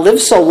that I'll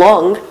live so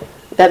long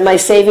that my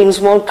savings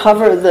won't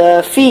cover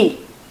the fee.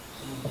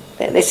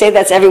 They say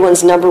that's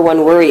everyone's number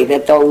one worry,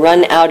 that they'll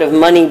run out of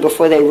money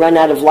before they run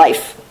out of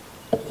life.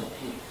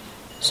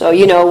 So,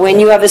 when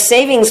you have a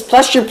savings,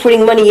 plus you're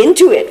putting money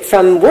into it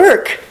from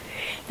work,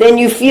 then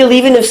you feel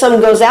even if some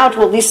goes out,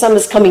 well, at least some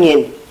is coming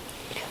in.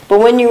 But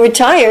when you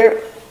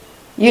retire,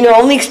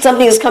 only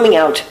something is coming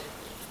out.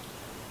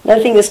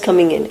 Nothing is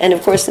coming in. And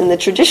of course, in the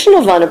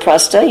traditional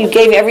vanaprastha, you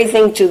gave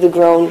everything to the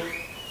grown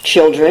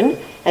children,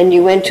 and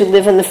you went to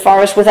live in the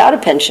forest without a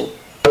pension.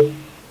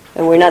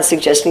 And we're not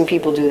suggesting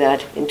people do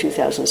that in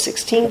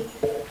 2016,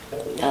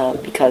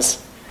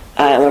 because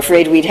I'm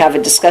afraid we'd have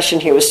a discussion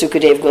here with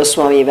Sukadeva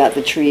Goswami about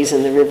the trees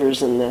and the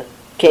rivers and the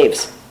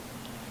caves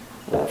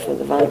for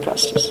the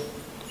vanaprasthas.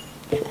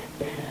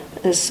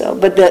 So,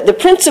 but the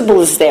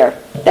principle is there,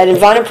 that in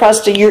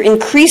vanaprastha you're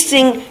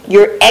increasing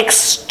your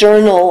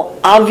external,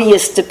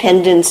 obvious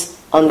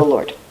dependence on the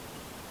Lord.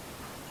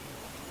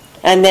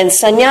 And then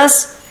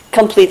sannyas,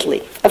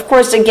 completely. Of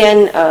course,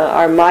 again,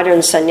 our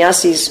modern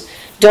sannyasis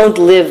don't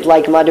live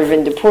like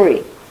Madhavendra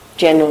Puri,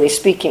 generally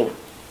speaking.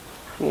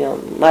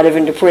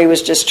 Madhavendra Puri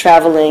was just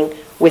traveling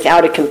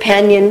without a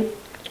companion.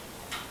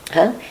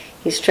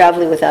 He's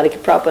traveling without a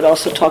Prabhupada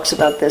also talks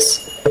about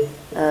this.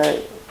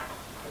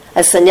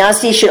 A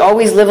sannyasi should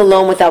always live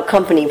alone without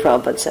company,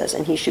 Prabhupada says,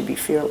 and he should be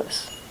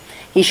fearless.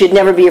 He should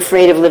never be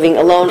afraid of living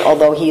alone,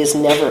 although he is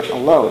never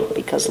alone,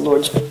 because the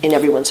Lord's in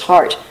everyone's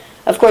heart.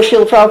 Of course,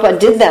 Srila Prabhupada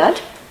did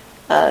that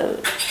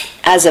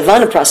as a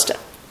vanaprastha.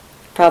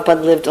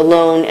 Prabhupada lived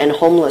alone and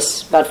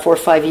homeless about 4 or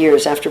 5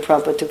 years after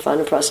Prabhupada took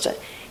vanaprastha.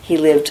 He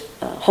lived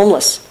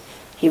homeless.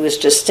 He was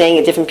just staying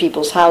at different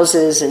people's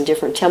houses and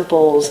different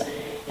temples,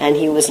 and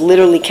he was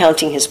literally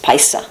counting his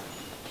paisa.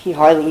 He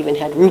hardly even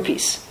had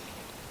rupees.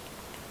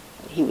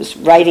 He was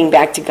writing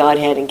back to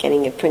Godhead and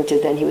getting it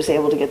printed. Then he was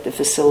able to get the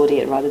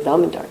facility at Radha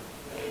Damodar.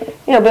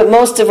 But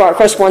most of of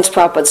course, once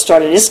Prabhupada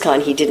started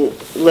ISKCON, he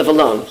didn't live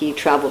alone. He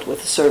traveled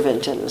with a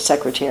servant and a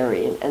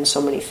secretary and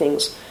so many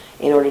things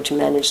in order to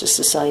manage the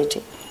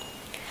society.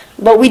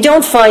 But we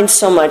don't find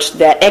so much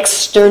that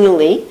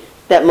externally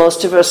that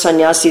most of our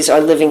sannyasis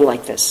are living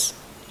like this.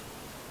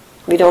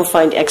 We don't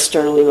find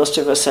externally most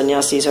of our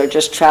sannyasis are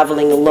just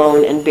traveling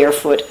alone and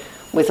barefoot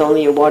with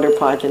only a water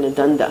pot and a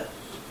danda.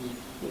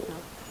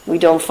 We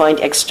don't find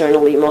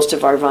externally most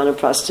of our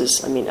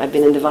vanaprasthas. I've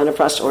been in the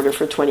vanaprastha order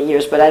for 20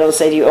 years, but I don't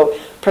say to you, oh,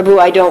 Prabhu,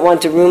 I don't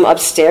want a room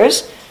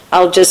upstairs.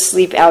 I'll just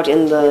sleep out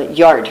in the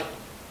yard.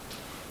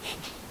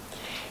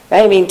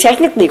 Right?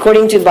 Technically,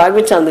 according to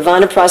Bhagavatam, the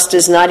vanaprastha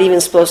is not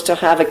even supposed to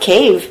have a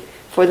cave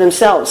for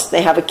themselves.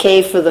 They have a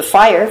cave for the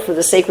fire, for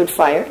the sacred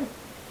fire,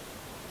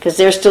 because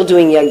they're still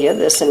doing yajna.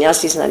 The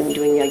sannyasi's not even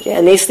doing yajna,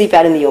 and they sleep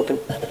out in the open.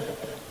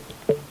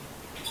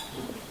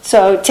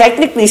 So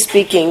technically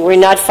speaking, we're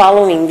not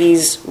following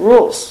these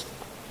rules.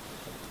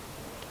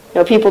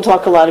 People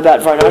talk a lot about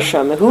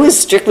varnashrama. Who is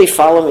strictly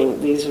following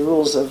these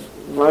rules of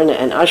varna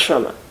and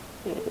ashrama?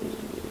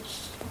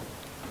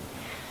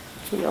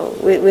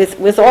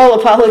 With all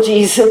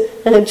apologies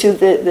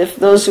to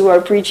those who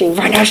are preaching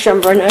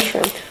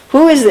varnashram,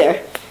 who is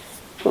there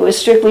who is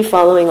strictly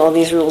following all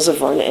these rules of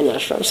varna and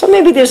ashram? So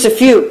maybe there's a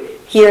few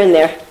here and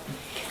there,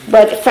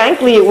 but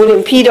frankly, it would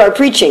impede our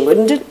preaching,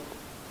 wouldn't it?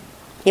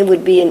 It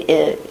would be an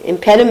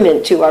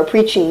impediment to our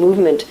preaching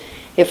movement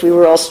if we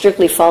were all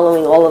strictly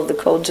following all of the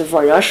codes of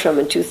Varnashram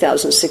in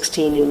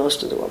 2016 in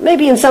most of the world.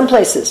 Maybe in some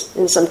places,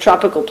 in some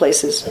tropical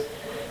places.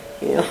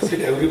 You know.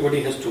 Said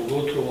everybody has to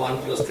go through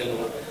 1 + 10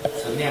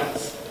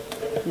 sannyas.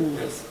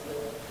 Yes.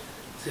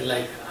 See,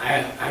 like,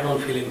 I don't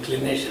feel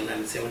inclination.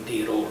 I'm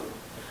 70-year-old.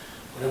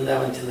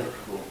 Vrindavan Chandra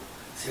Prabhu,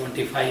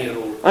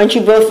 75-year-old. Aren't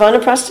you both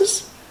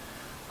Vanaprasthas?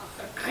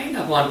 Kind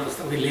of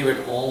 1%. We live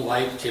at home,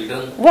 wife,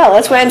 children. Well,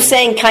 that's why I'm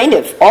saying kind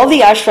of. All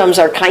the ashrams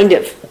are kind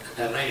of.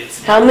 Right.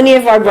 How many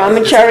of our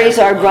brahmacharis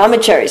are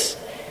brahmacharis?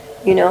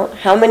 You know,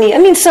 how many? I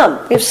mean, some.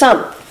 We have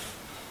some.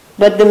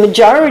 But the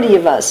majority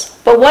of us.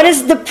 But what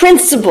is the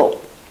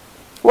principle?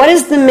 What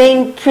is the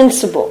main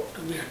principle?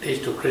 To be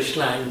attached to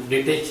Krishna and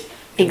detached.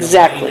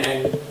 Exactly.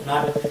 And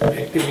not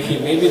activity,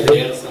 maybe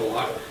there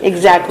somewhat.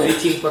 Exactly.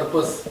 Teaching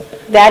purpose.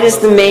 That is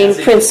the main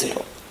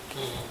principle.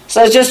 So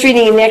I was just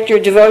reading in Nectar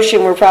of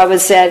Devotion where Prabhupada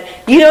said,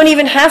 you don't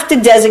even have to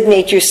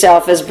designate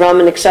yourself as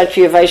Brahman,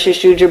 Kshatriya, Vaishya,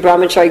 Shudra,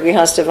 Brahmachari,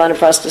 Grihastha,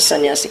 Vanaprastha,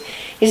 Sannyasi.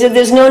 He said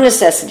there's no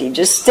necessity.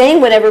 Just stay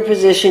in whatever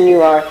position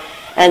you are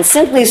and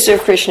simply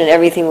serve Krishna and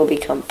everything will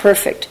become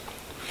perfect.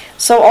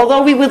 So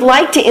although we would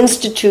like to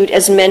institute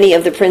as many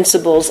of the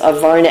principles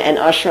of Varna and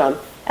Ashram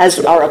as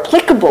are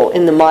applicable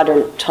in the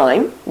modern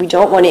time, we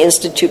don't want to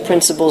institute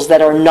principles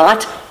that are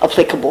not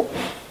applicable.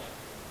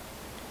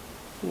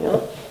 You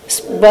know?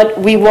 But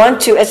we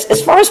want to,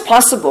 as far as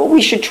possible, we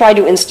should try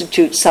to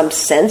institute some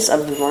sense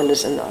of the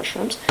Varnas and the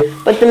Ashrams.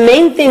 But the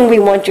main thing we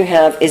want to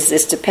have is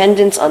this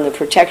dependence on the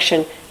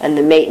protection and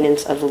the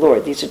maintenance of the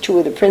Lord. These are two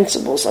of the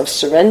principles of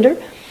surrender,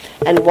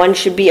 and one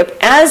should be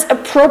as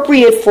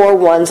appropriate for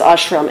one's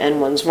ashram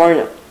and one's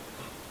Varna.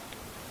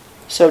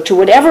 So to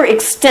whatever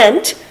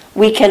extent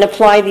we can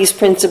apply these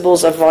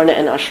principles of Varna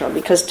and Ashram,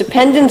 because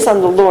dependence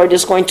on the Lord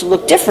is going to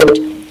look different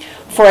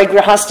for a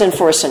Grihastha and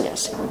for a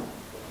sannyasi.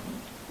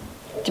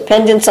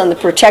 Dependence on the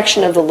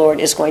protection of the Lord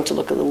is going to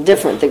look a little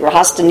different. The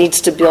Grihastha needs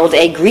to build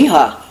a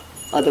Griha,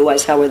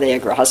 otherwise how are they a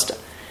Grihastha?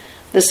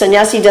 The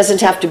sannyasi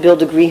doesn't have to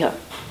build a Griha.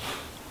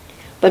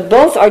 But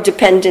both are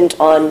dependent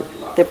on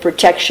the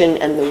protection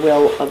and the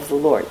will of the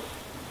Lord.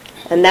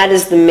 And that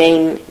is the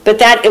main, but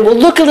that it will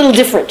look a little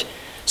different.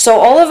 So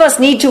all of us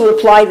need to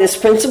apply this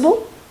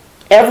principle.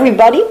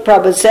 Everybody,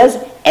 Prabhupada says,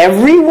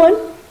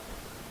 everyone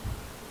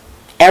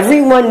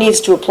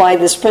needs to apply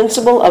this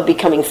principle of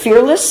becoming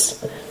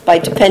fearless by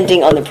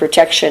depending on the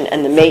protection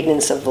and the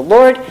maintenance of the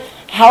Lord.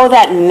 How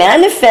that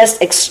manifests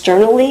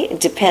externally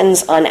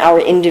depends on our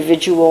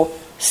individual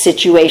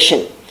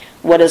situation.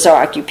 What is our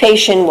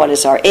occupation? What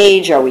is our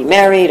age? Are we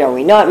married? Are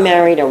we not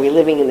married? Are we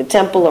living in the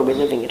temple? Are we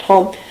living at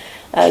home?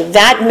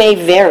 That may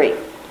vary.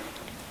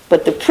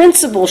 But the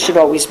principle should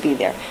always be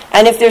there.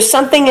 And if there's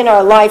something in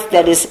our life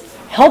that is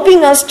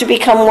helping us to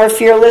become more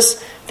fearless,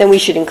 then we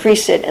should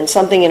increase it. And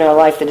something in our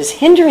life that is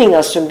hindering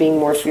us from being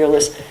more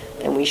fearless,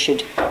 then we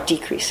should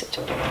decrease it.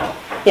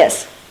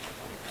 Yes?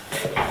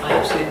 I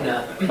have seen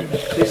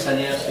 3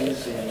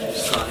 sannyasis in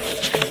ISKCON.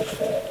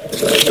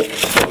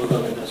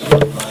 Gurgovinda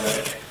Swami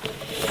Maharaj,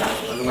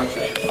 Hanuman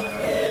Sesha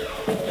Maharaj,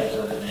 as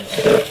well as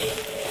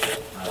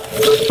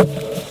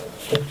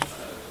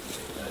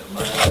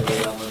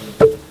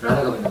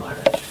Radha Govinda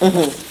Maharaj.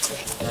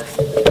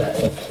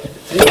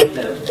 The 3 of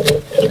them,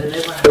 they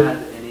never had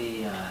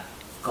any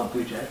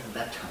computer at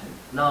that time.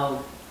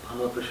 Now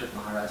Hanuman Prashad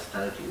Maharaj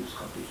started to use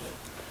computer.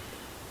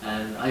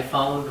 And I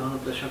found Hanuman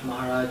Prashad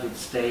Maharaj would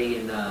stay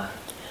in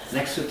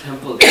next to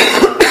temple,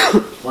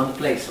 one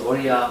place,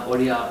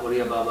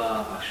 Oriya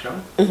Baba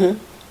Ashram. Mm-hmm.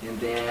 In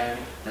there,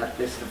 that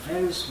place, a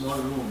very small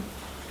room.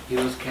 He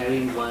was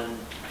carrying a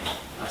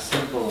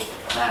simple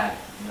bag,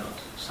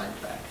 side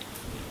bag.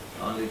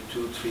 Only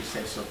 2-3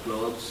 sets of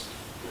clothes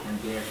and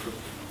barefoot.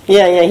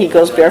 Yeah, he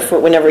goes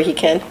barefoot whenever he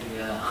can.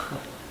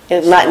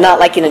 Yeah. Not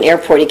like in an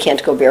airport, he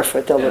can't go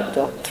barefoot.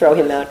 They'll throw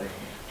him out.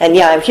 And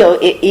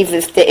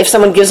if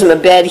someone gives him a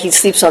bed, he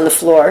sleeps on the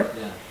floor,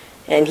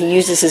 and he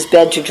uses his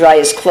bed to dry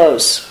his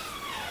clothes.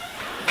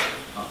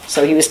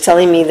 So he was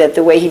telling me that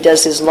the way he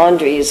does his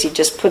laundry is he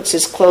just puts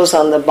his clothes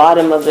on the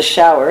bottom of the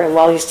shower, and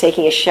while he's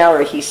taking a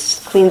shower, he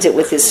cleans it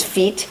with his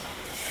feet.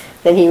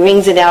 Then he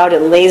wrings it out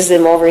and lays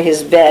them over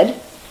his bed,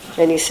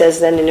 and he says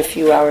then in a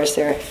few hours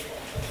they're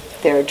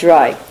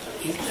dry.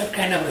 Is that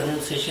kind of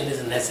renunciation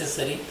is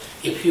necessary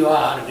if you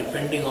are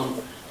depending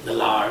on the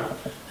Lord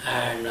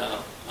and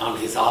on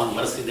His all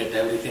mercy that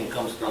everything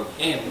comes from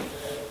Him?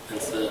 And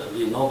so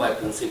we know by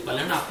principle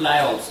and apply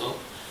also.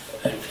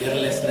 And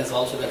fearlessness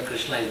also that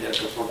Krishna is there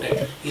to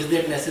protect. Is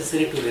that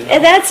necessary to renounce?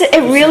 And that's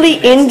a really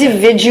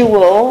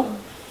individual.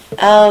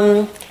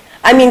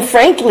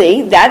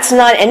 Frankly, that's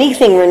not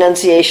anything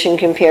renunciation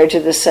compared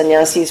to the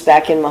sannyasis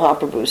back in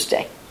Mahaprabhu's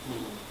day.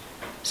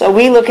 So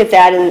we look at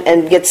that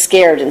and get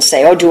scared and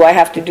say, oh, do I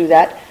have to do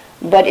that?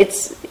 But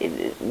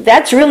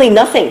that's really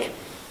nothing.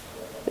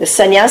 The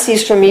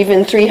sannyasis from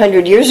even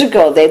 300 years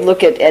ago, they'd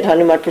look at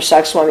Hanuman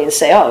Prasad Swami and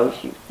say, oh,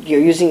 you're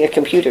using a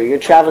computer, you're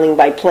traveling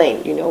by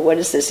plane. What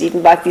is this?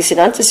 Even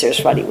Bhaktisiddhanta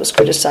Saraswati was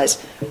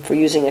criticized for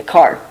using a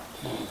car.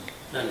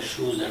 And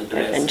shoes and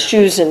dress. And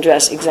shoes and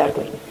dress,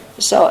 exactly.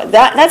 So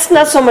that's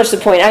not so much the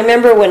point. I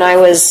remember when I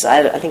was,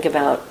 I think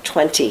about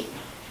 20,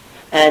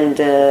 and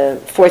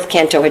the fourth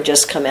canto had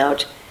just come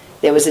out.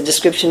 There was a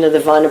description of the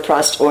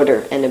Vanaprastha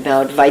order and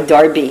about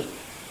Vaidarbi,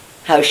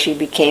 how she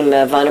became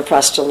a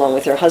Vanaprastha along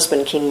with her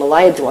husband, King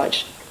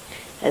Malayadwaj,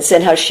 and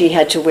said how she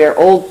had to wear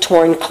old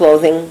torn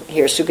clothing.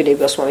 Here, Sukadeva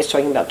Goswami is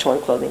talking about torn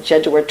clothing. She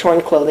had to wear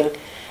torn clothing,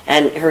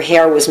 and her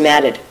hair was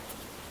matted.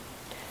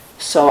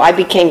 So I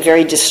became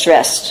very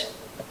distressed.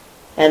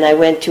 And I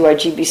went to our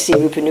GBC,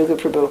 Rupanuga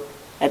Prabhu,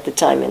 at the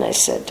time, and I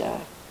said,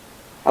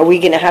 are we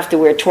going to have to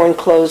wear torn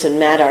clothes and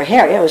mat our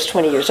hair? Yeah, I was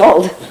 20 years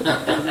old.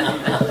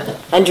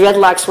 And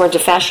dreadlocks weren't a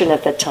fashion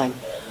at that time.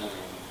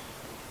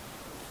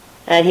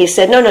 And he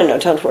said, no,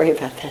 don't worry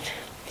about that.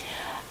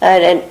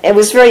 And it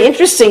was very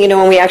interesting,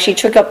 when we actually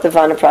took up the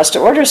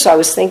Vanaprastha order, so I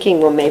was thinking,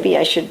 well, maybe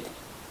I should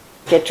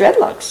get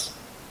dreadlocks.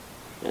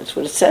 That's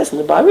what it says in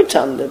the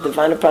Bhagavatam, that the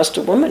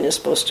Vanaprastha woman is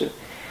supposed to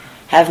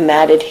have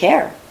matted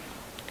hair.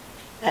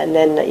 And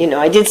then,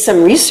 I did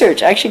some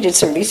research. I actually did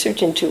some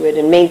research into it.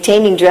 And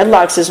maintaining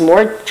dreadlocks is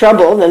more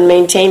trouble than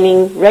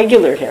maintaining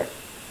regular hair.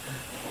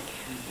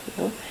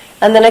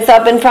 And then I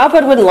thought, Ben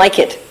Prabhupada wouldn't like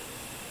it.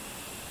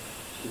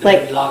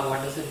 Dreadlock,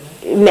 what does it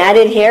mean?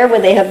 Matted hair,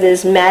 when they have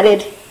this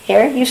matted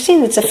hair. You've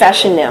seen, it's a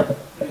fashion now.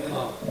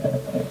 Oh.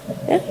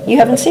 Yeah? You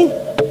haven't seen?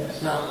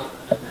 No,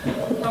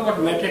 what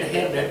matted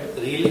hair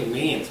that really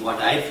means,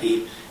 what I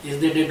feel, is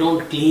that they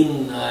don't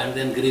clean and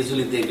then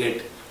gradually they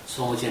get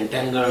so much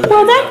entangled.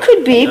 Well, that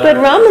could be, but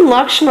Ram and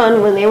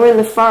Lakshman, when they were in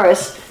the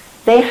forest,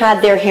 they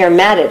had their hair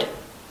matted.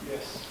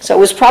 Yes. So it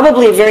was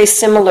probably a very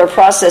similar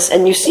process.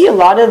 And you see a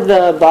lot of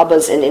the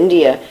Babas in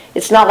India,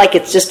 it's not like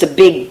it's just a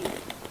big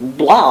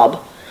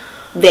blob.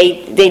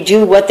 They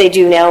do what they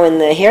do now in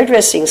the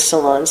hairdressing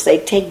salons. They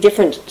take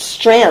different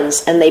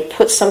strands and they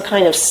put some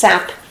kind of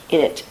sap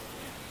in it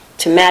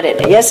to mat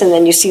it. Yes, and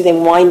then you see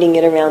them winding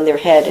it around their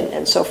head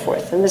and so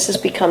forth. And this has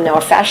become now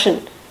a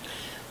fashion.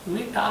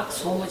 We talk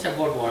so much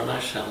about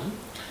Varnashram,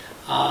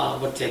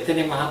 but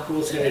Chaitanya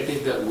Mahaprabhu said it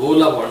is the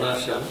goal of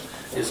Varnashram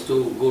is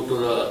to go to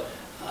the,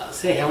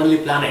 say, heavenly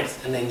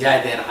planets and enjoy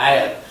their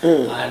higher.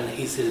 And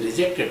he says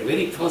rejected,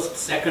 very first,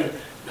 second,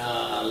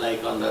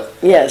 like on the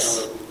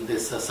Yes.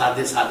 This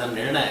Sadhya Sadhan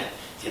Nirnaya,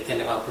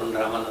 Chaitanya Mahaprabhu and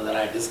Ramananda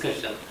Rai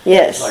discussion.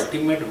 Yes. The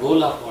ultimate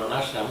goal of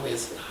Varnashram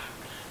is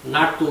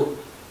not to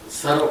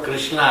serve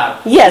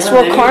Krishna. Yes, Even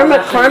well, there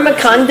is karma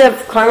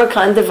Varnashram.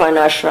 kanda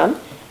varnashram.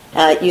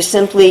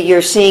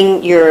 You're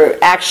seeing your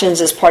actions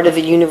as part of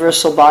the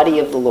universal body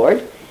of the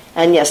Lord.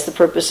 And yes, the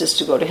purpose is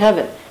to go to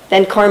heaven.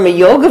 Then karma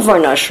yoga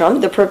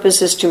varnashram, the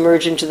purpose is to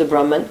merge into the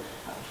Brahman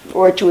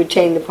or to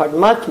attain the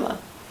Paramatma.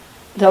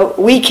 So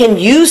we can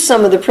use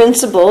some of the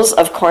principles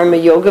of karma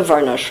yoga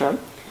varnashram,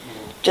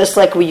 just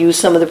like we use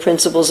some of the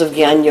principles of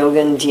Gyan yoga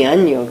and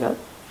Dhyan yoga.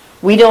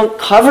 We don't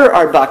cover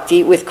our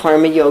bhakti with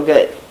karma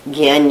yoga,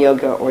 Gyan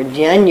yoga, or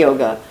Dhyan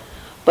yoga,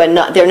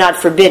 but they're not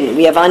forbidden.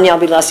 We have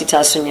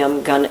anyabhilasita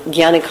sunyam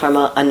jnana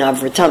karma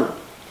anavritam.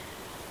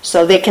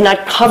 So they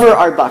cannot cover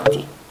our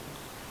bhakti.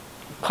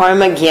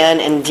 Karma, Gyan,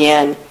 and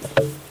Dhyan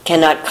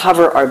cannot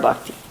cover our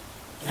bhakti.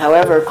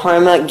 However,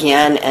 karma,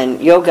 Gyan,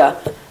 and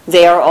yoga,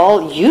 they are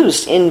all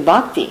used in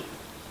bhakti.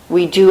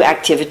 We do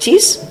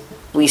activities,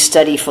 we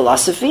study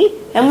philosophy,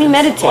 and we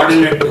meditate.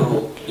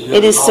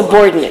 It is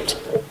subordinate.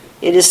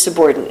 It is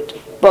subordinate.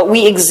 But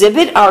we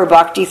exhibit our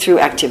bhakti through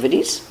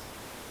activities.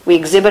 We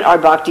exhibit our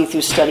bhakti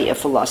through study of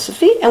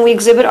philosophy, and we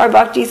exhibit our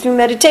bhakti through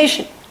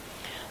meditation.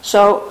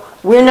 So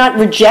we're not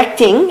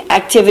rejecting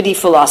activity,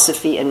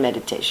 philosophy, and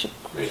meditation.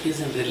 It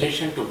is in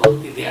relation to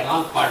bhakti. They are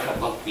all part of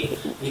bhakti.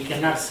 We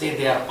cannot say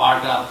they are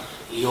part of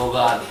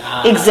yoga,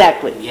 dhyana,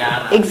 Exactly.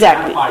 jnana.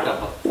 Exactly. They are part of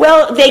bhakti.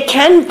 Well, they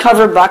can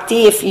cover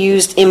bhakti if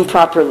used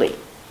improperly.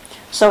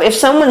 So if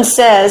someone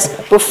says,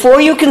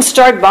 before you can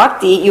start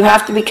bhakti, you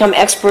have to become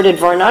expert at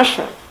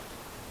varnashram,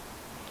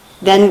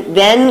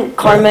 then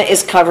karma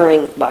is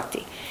covering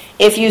bhakti.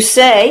 If you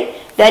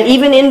say that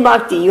even in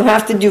bhakti you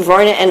have to do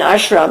varna and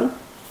ashram,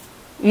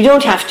 you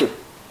don't have to.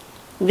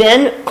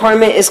 Then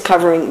karma is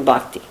covering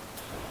bhakti.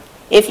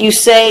 If you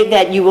say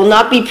that you will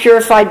not be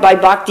purified by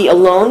bhakti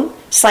alone,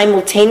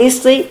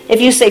 simultaneously, if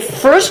you say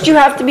first you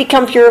have to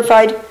become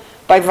purified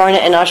by varna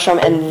and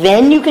ashram and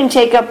then you can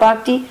take up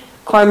bhakti,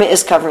 karma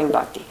is covering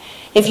bhakti.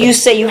 If you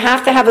say you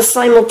have to have a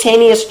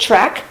simultaneous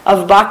track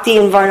of bhakti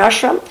and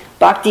varnashram,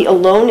 bhakti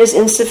alone is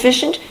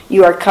insufficient,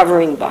 you are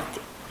covering bhakti.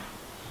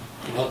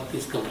 Bhakti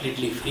is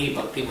completely free.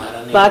 Bhakti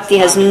Maharani. Bhakti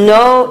has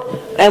no,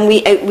 and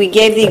we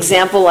gave the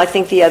example, I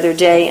think the other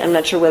day, I'm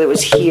not sure whether it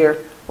was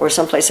here or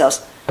someplace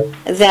else,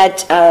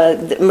 that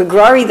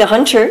Magrari the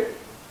hunter,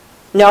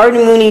 Narada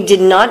Muni did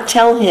not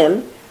tell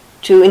him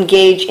to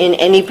engage in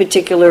any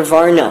particular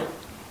varna.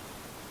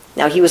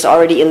 Now he was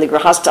already in the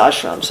Grahastha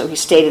ashram, so he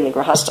stayed in the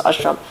Grahastha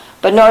ashram.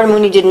 But Narada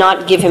Muni did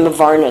not give him a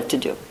varna to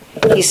do.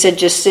 He said,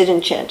 just sit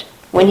and chant.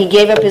 When he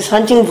gave up his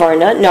hunting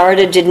varna,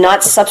 Narada did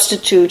not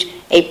substitute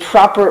a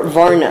proper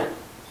varna.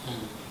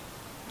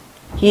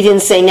 He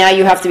didn't say, now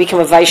you have to become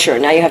a Vaishya,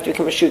 now you have to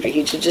become a Shudra.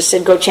 He just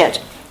said, go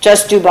chant.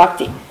 Just do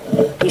bhakti.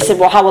 He said,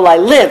 well, how will I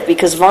live?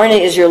 Because Varna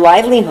is your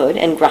livelihood,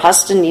 and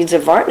Grahastha needs a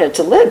Varna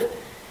to live.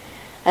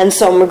 And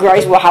so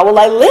Mrigari said, well, how will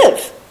I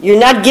live? You're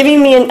not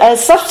giving me a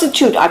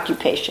substitute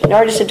occupation.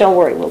 Narada said, don't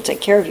worry, we'll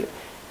take care of you.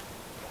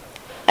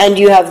 And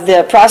you have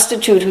the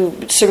prostitute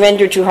who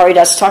surrendered to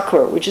Haridas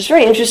Thakur, which is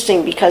very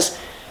interesting because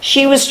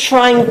she was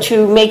trying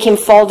to make him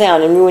fall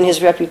down and ruin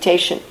his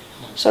reputation.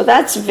 So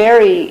that's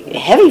very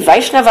heavy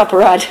Vaishnava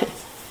aparad.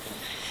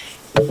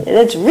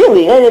 That's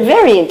really a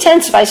very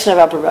intense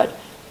Vaishnava aparad.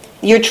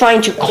 You're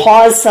trying to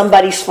cause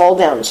somebody's fall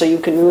down so you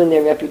can ruin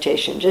their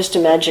reputation. Just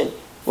imagine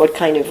what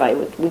kind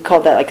of, we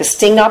call that like a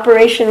sting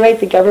operation, right?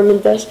 The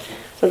government does.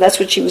 So that's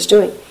what she was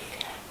doing.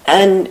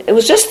 And it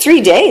was just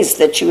 3 days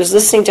that she was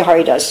listening to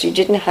Haridas. She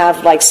didn't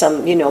have like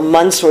some,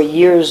 months or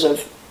years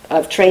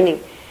of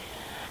training.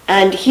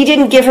 And he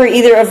didn't give her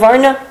either a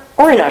Varna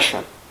or an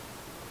ashram.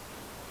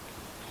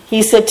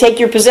 He said, take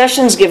your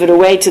possessions, give it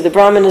away to the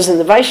Brahmanas and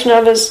the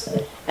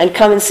Vaishnavas, and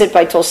come and sit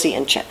by Tulsi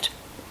and chant.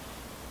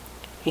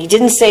 He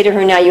didn't say to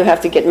her, now you have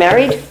to get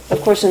married.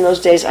 Of course, in those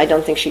days, I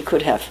don't think she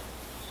could have.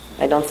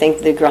 I don't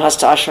think the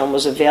Grahastha ashram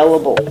was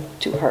available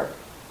to her.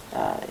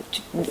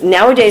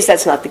 Nowadays,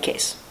 that's not the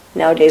case.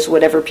 Nowadays,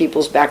 whatever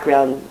people's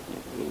background,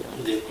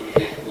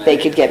 they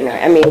could get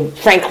married. I mean,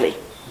 frankly,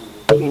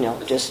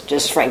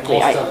 just frankly.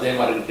 Most of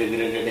them are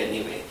degraded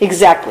anyway.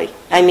 Exactly.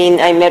 I mean,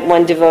 I met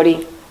one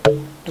devotee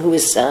who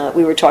was,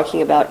 we were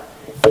talking about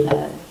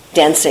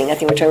dancing. I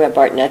think we were talking about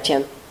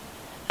Bharatanatyam.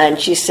 And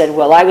she said,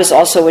 well, I was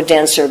also a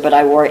dancer, but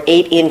I wore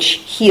 8-inch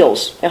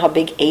heels. You know how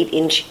big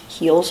 8-inch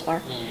heels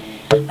are?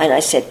 And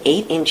I said,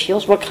 8-inch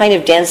heels? What kind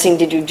of dancing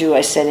did you do?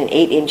 I said, in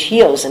 8-inch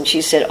heels. And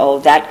she said, oh,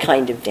 that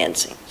kind of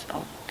dancing.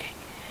 Oh, okay.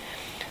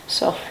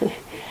 So,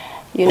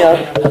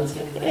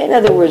 in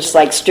other words,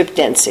 like strip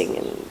dancing.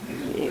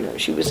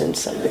 And, she was in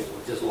some...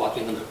 Just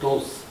walking on the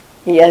toes.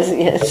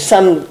 Yes,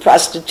 some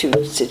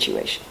prostitute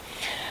situation.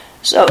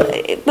 So,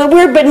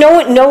 but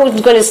no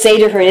one's going to say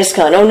to her in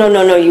ISKCON, oh,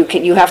 no,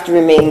 you have to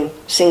remain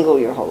single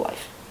your whole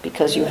life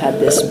because you have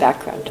this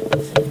background.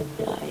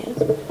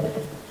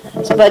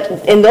 Yes. But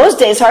in those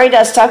days,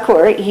 Haridas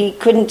Thakur, he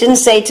didn't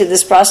say to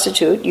this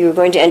prostitute, you're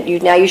going to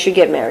now you should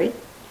get married.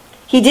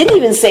 He didn't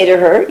even say to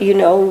her,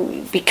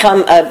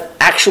 become an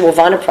actual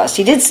Vanaprast.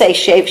 He did say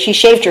she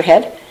shaved her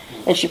head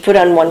and she put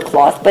on one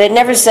cloth, but it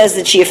never says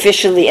that she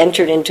officially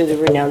entered into the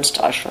renounced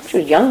ashram. She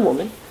was a young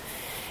woman.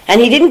 And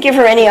he didn't give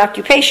her any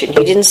occupation.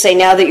 He didn't say,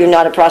 now that you're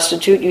not a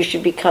prostitute, you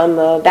should become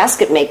a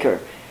basket maker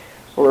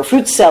or a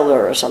fruit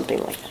seller or something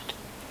like that.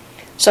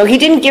 So he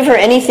didn't give her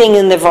anything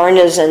in the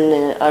Varnas and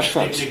the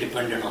ashrams.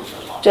 Dependent on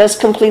the Lord. Just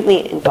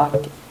completely in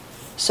bhakti.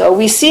 So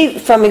we see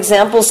from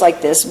examples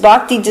like this,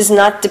 bhakti does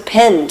not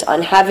depend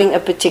on having a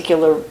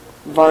particular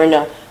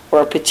Varna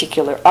or a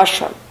particular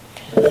ashram.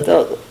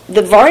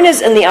 The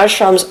Varnas and the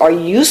ashrams are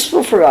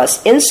useful for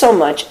us in so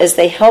much as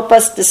they help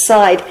us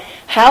decide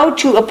how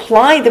to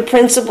apply the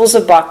principles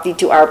of bhakti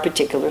to our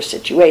particular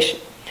situation.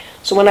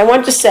 So when I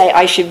want to say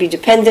I should be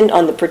dependent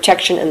on the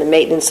protection and the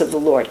maintenance of the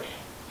Lord,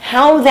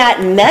 how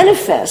that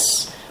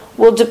manifests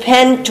will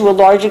depend to a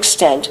large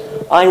extent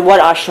on what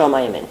ashram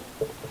I am in.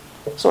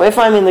 So if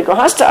I'm in the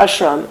Grahastha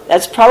ashram,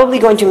 that's probably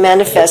going to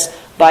manifest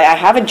by I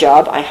have a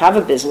job, I have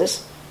a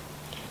business,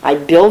 I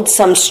build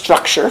some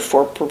structure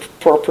for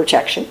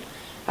protection,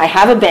 I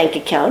have a bank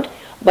account,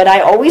 but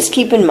I always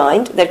keep in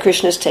mind that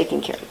Krishna is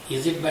taking care of it.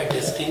 Is it by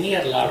destiny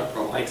or Lord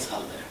provides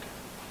all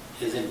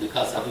that? Is it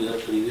because of your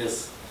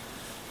previous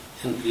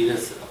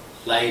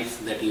lives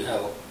that you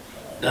have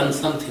done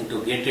something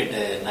to get it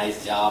a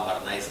nice job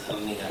or nice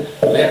earning?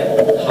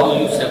 How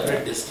you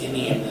separate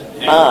destiny and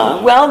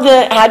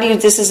the...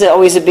 this is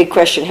always a big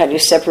question. How do you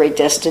separate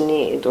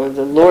destiny or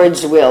the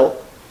Lord's will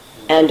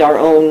and our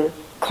own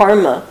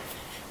karma?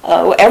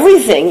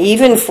 Everything,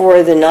 even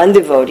for the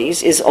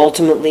non-devotees, is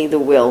ultimately the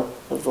will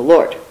of the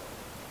Lord.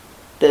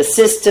 The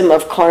system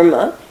of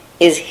karma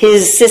is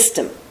His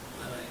system.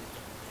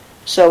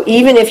 So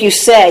even if you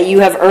say you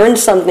have earned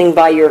something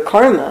by your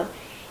karma,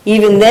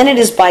 even then it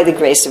is by the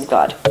grace of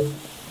God.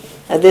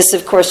 This,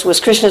 of course, was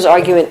Krishna's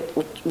argument,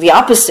 the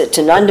opposite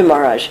to Nanda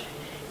Maharaj.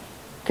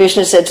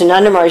 Krishna said to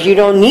Nanda Maharaj, you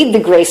don't need the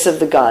grace of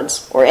the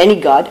gods, or any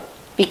god,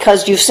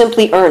 because you've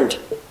simply earned.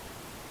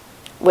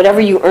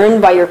 Whatever you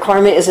earn by your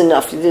karma is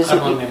enough.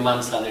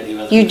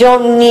 You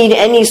don't need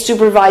any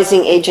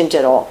supervising agent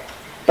at all.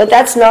 But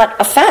that's not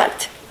a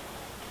fact.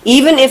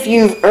 Even if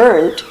you've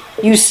earned,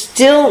 you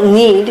still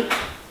need...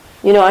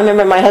 I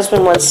remember my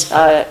husband once,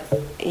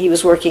 he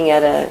was working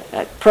at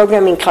a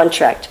programming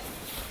contract.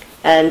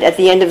 And at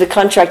the end of the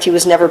contract, he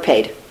was never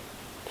paid.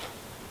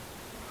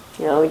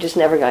 He just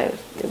never got it.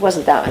 It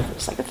wasn't that much. It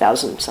was like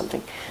 1,000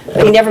 something.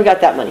 But he never got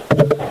that money.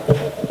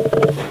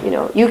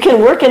 You can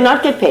work and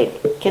not get paid.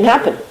 It can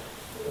happen.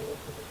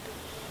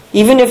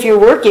 Even if you're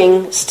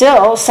working,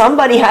 still,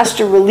 somebody has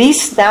to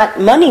release that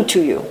money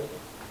to you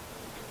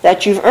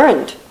that you've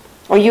earned.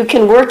 Or you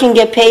can work and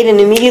get paid and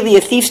immediately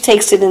a thief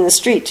takes it in the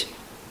street.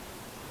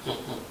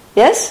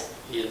 Yes?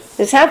 Yes.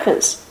 This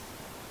happens.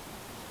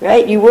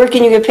 Right? You work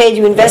and you get paid,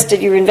 you invest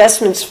it, your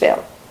investments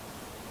fail.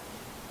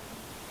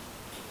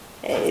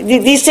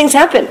 These things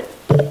happen.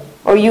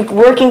 Or you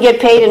work and get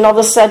paid, and all of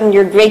a sudden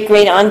your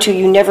great-great-aunt who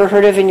you never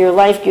heard of in your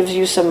life gives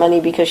you some money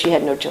because she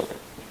had no children.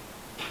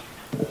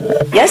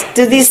 Yes?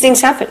 Do these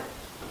things happen?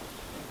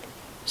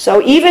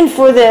 So even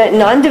for the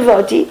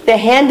non-devotee, the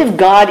hand of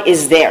God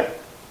is there.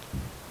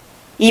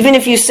 Even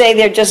if you say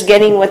they're just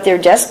getting what they're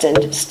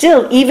destined,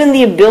 still, even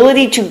the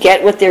ability to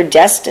get what they're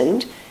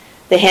destined,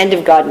 the hand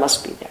of God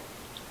must be there.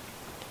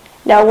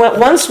 Now,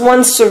 once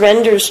one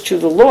surrenders to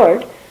the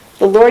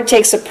Lord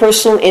takes a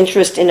personal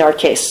interest in our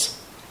case.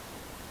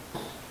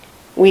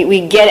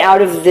 We get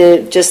out of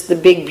just the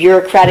big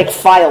bureaucratic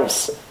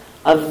files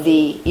of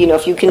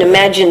if you can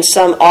imagine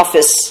some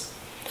office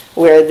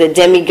where the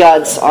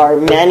demigods are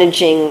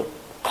managing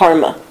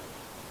karma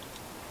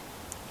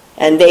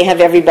and they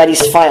have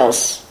everybody's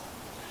files,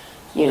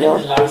 There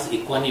is Lord's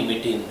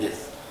equanimity in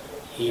this.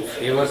 He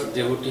favors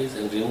devotees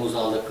and removes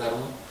all the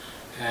karma,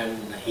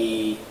 and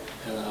he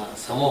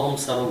samoham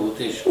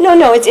sarvabhuteshu.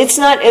 No, it's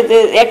not.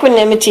 The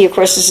equanimity, of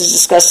course, this is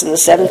discussed in the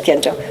 7th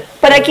canto.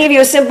 But I gave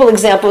you a simple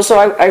example. So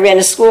I ran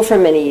a school for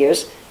many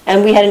years,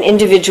 and we had an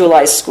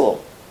individualized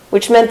school,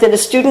 which meant that a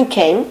student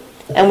came,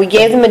 and we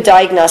gave them a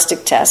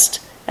diagnostic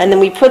test, and then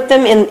we put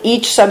them in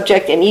each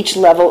subject and each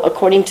level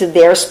according to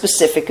their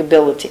specific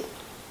ability.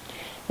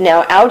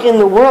 Now, out in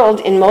the world,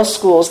 in most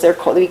schools,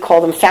 we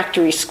call them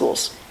factory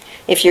schools.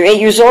 If you're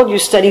 8 years old, you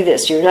study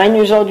this. You're 9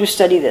 years old, you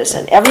study this.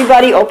 And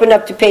everybody open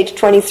up to page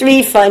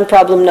 23, find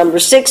problem number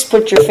 6,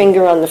 put your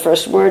finger on the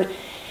first word.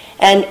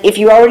 And if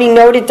you already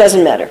know it, it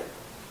doesn't matter.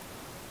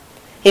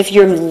 If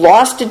you're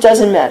lost, it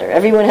doesn't matter.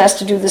 Everyone has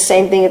to do the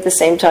same thing at the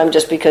same time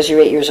just because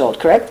you're 8 years old,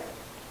 correct?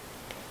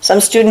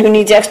 Some student who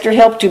needs extra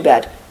help, too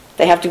bad.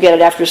 They have to get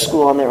it after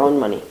school on their own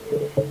money.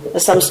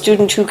 Some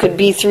student who could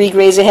be 3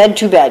 grades ahead,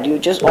 too bad. You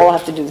just all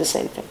have to do the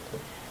same thing.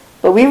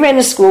 But we ran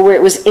a school where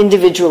it was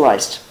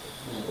individualized.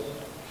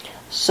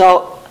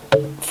 So,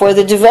 for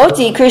the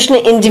devotee, Krishna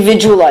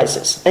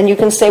individualizes. And you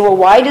can say, well,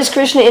 why does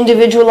Krishna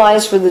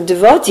individualize for the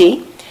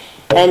devotee?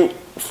 And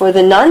for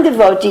the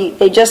non-devotee,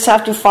 they just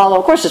have to follow,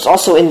 of course it's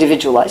also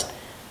individualized,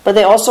 but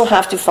they also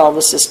have to follow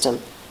the system.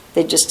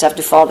 They just have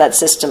to follow that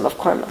system of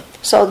karma.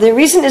 So the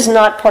reason is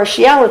not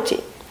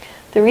partiality.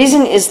 The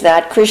reason is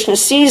that Krishna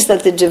sees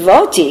that the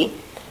devotee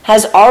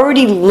has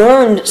already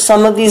learned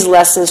some of these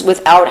lessons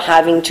without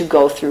having to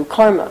go through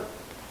karma.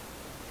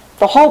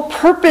 The whole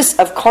purpose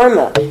of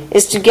karma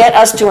is to get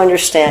us to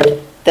understand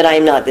that I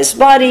am not this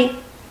body,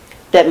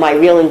 that my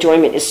real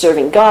enjoyment is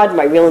serving God,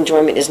 my real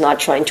enjoyment is not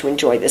trying to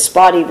enjoy this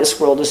body, this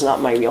world is not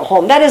my real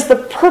home. That is the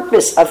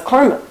purpose of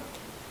karma.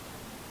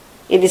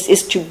 It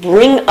is to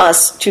bring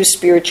us to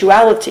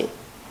spirituality.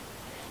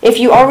 If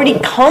you already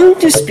come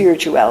to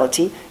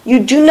spirituality, you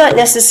do not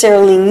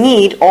necessarily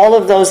need all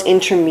of those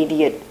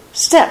intermediate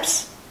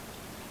steps.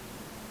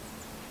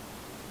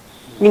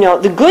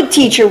 The good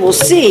teacher will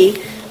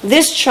see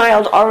this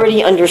child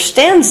already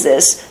understands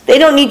this. They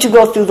don't need to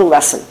go through the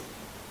lesson.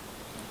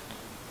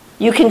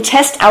 You can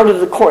test out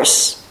of the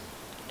course.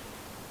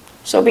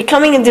 So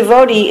becoming a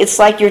devotee, it's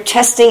like you're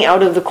testing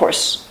out of the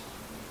course.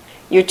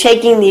 You're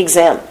taking the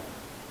exam.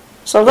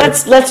 So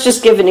let's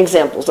just give an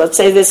example. Let's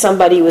say that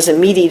somebody was a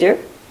meat eater,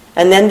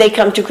 and then they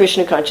come to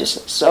Krishna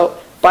consciousness. So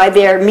by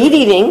their meat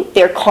eating,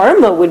 their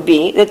karma would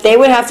be that they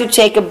would have to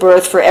take a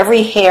birth for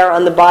every hair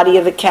on the body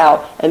of a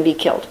cow and be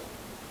killed.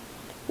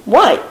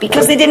 Why?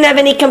 Because they didn't have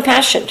any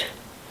compassion.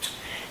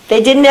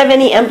 They didn't have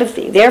any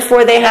empathy.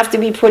 Therefore, they have to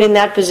be put in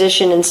that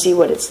position and see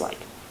what it's like.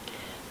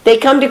 They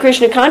come to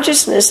Krishna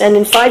consciousness, and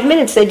in 5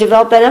 minutes, they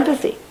develop that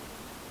empathy.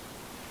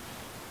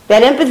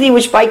 That empathy,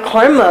 which by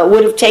karma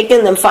would have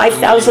taken them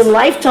 5,000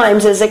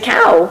 lifetimes as a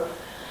cow,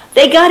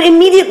 they got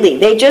immediately.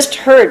 They just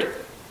heard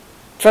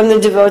from the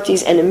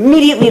devotees, and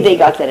immediately they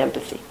got that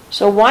empathy.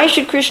 So why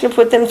should Krishna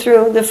put them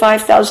through the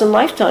 5,000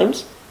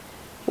 lifetimes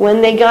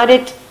when they got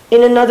it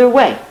in another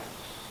way?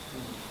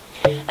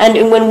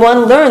 And when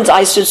one learns,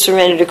 I should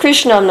surrender to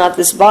Krishna, I'm not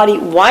this body,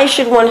 why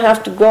should one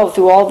have to go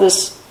through all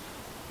this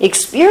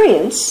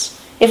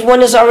experience if one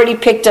has already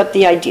picked up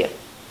the idea?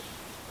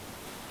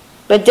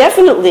 But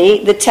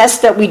definitely, the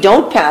test that we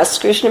don't pass,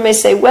 Krishna may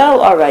say, well,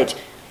 all right,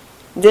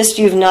 this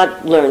you've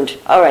not learned.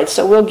 All right,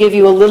 so we'll give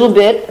you a little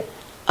bit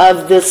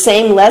of the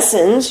same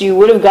lessons you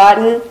would have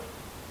gotten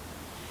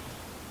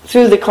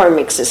through the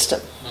karmic system.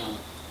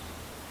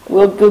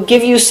 We'll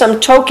give you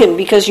some token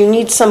because you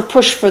need some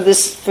push for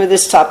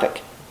this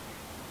topic.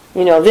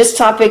 This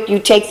topic, you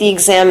take the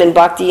exam in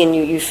bhakti and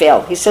you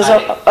fail. He says,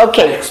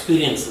 okay. I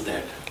experienced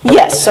that.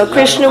 Yes, so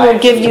Krishna will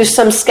give you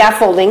some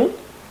scaffolding,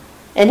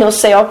 and he'll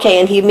say, okay,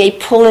 and he may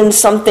pull in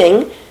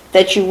something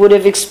that you would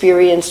have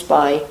experienced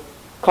by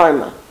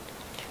karma.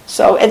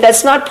 So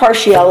that's not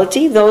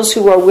partiality. Those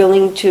who are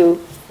willing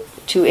to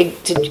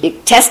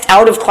test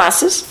out of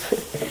classes,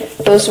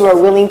 those who are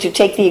willing to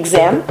take the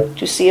exam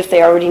to see if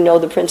they already know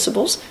the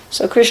principles.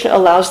 So Krishna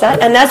allows that,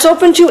 and that's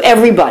open to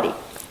everybody.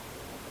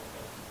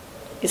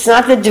 It's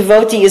not that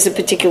devotee is a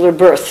particular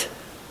birth.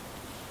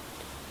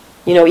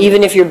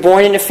 Even if you're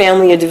born in a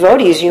family of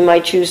devotees, you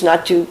might choose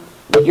not to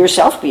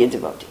yourself be a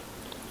devotee.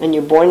 and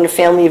you're born in a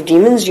family of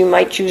demons, you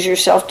might choose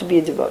yourself to be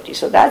a devotee.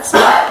 So that's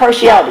not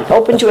partiality.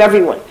 Open to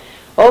everyone.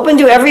 Open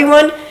to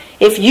everyone.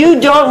 If you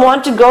don't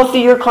want to go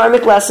through your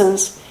karmic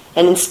lessons,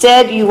 and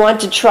instead you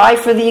want to try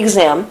for the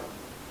exam,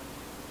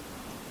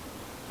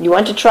 you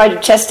want to try to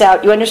test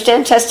out. You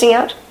understand testing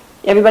out?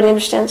 Everybody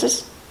understands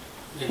this?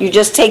 You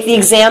just take the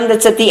exam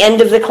that's at the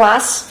end of the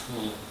class?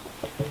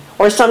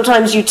 Or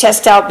sometimes you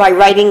test out by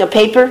writing a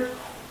paper.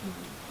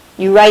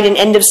 You write an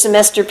end of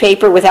semester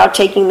paper without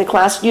taking the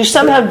class. You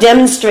somehow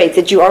demonstrate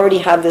that you already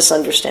have this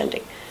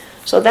understanding.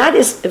 So that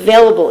is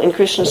available in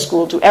Krishna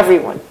school to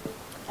everyone.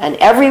 And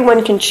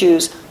everyone can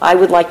choose, I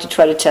would like to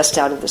try to test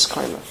out of this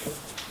karma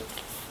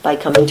by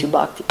coming to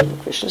bhakti. And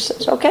Krishna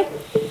says, okay.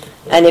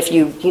 And if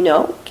you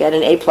get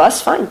an A+,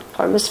 fine,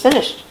 karma's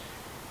finished.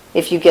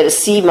 If you get a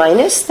C-,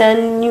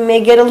 then you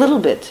may get a little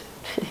bit.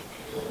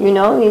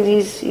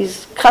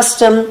 He's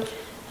custom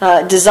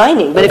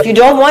designing. But if you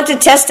don't want to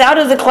test out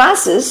of the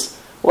classes,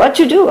 what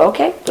to do?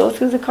 Okay, go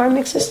through the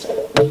karmic system.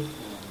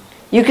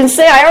 You can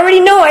say, I already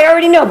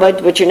know,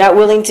 but you're not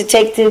willing to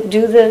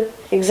do the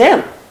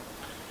exam.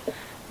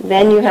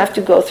 Then you have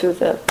to go through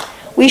the...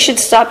 We should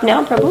stop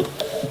now, Prabhu.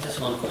 Just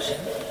one question.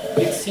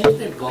 It seems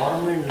that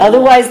government...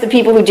 Otherwise, the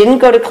people who didn't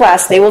go to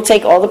class, they will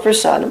take all the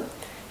prasadam.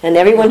 And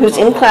everyone who's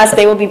in class,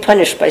 they will be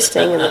punished by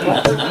staying in the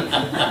class.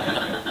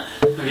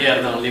 We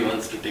are the only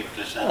ones to take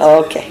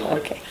prasadam. Okay.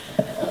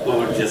 Who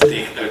would just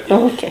take it.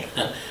 Okay.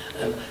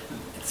 It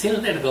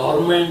seems that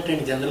government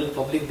and general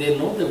public, they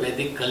know the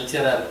Vedic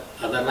culture,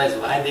 otherwise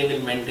why they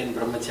will maintain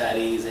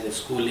brahmacharis and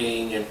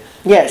schooling and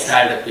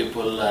tired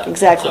people.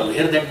 Exactly. So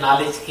where that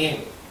knowledge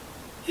came?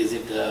 Is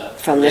it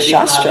from the Vedic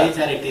Shastra? knowledge,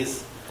 or it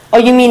is... Oh,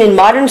 you mean in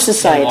modern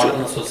society? In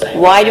modern society.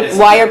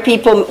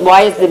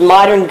 Why is the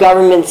modern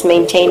governments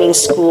maintaining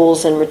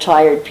schools and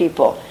retired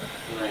people?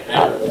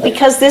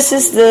 Because this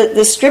is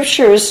the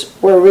scriptures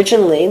were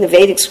originally, the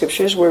Vedic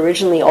scriptures were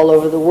originally all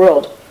over the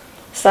world.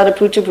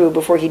 Sadaputabhu,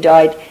 before he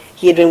died,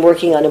 he had been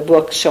working on a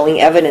book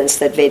showing evidence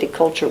that Vedic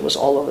culture was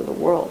all over the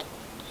world.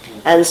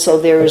 And so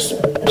there's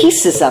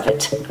pieces of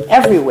it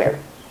everywhere.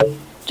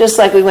 Just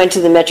like we went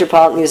to the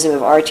Metropolitan Museum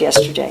of Art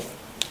yesterday,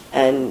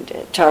 and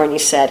Tarani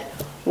said,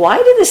 why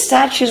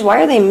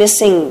are they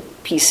missing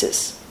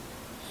pieces?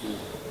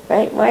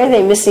 Right? Why are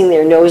they missing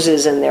their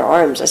noses and their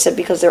arms? I said,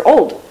 because they're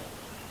old.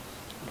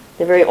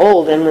 They're very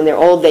old, and when they're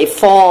old, they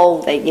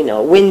fall,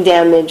 wind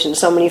damage and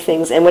so many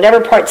things, and whatever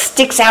part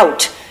sticks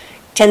out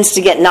tends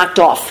to get knocked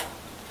off.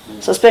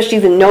 So especially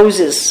the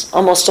noses,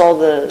 almost all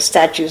the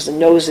statues, the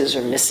noses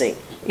are missing,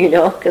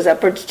 because that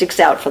part sticks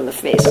out from the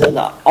face, and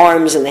the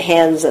arms and the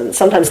hands, and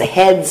sometimes the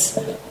heads,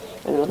 and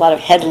there's a lot of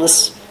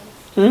headless.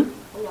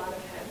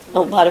 A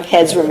lot of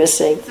heads were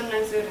missing.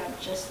 Sometimes they would have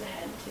just the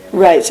head, too.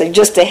 Right, so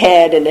just a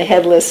head and a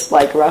headless,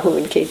 like Rahu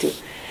and Ketu.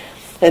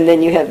 And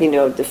then you have,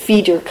 the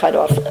feet are cut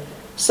off.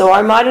 So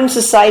our modern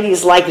society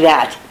is like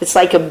that. It's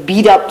like a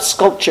beat-up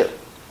sculpture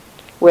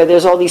where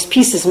there's all these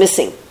pieces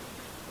missing.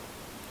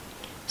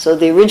 So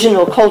the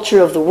original culture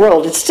of the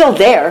world, it's still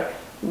there,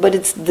 but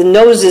the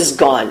nose is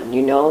gone,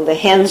 the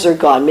hands are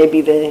gone.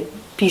 Maybe the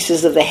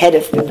pieces of the head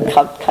have been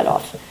cut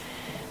off.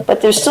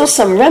 But there's still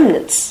some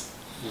remnants.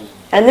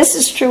 And this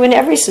is true in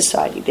every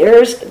society.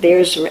 There's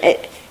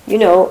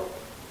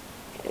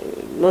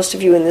most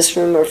of you in this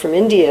room are from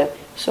India,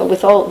 so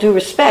with all due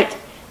respect,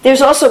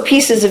 there's also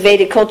pieces of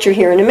Vedic culture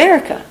here in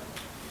America.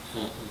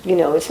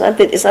 It's not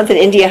that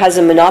India has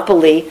a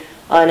monopoly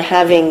on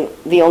having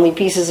the only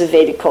pieces of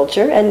Vedic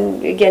culture,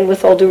 and again,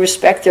 with all due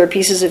respect, there are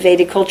pieces of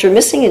Vedic culture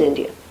missing in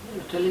India.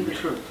 You're telling the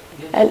truth.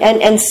 Yes.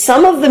 And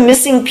some of the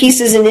missing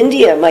pieces in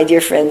India, my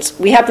dear friends,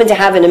 we happen to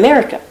have in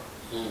America.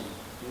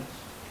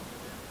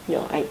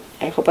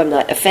 I hope I'm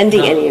not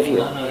offending any of you.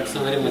 No, it's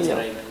very much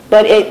right.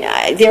 But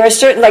there are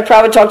certain, like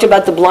Prabhupada talked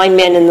about the blind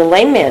man and the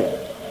lame man.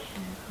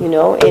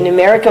 In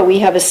America we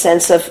have a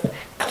sense of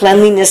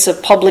cleanliness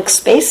of public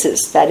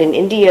spaces that in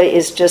India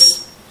is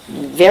just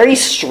very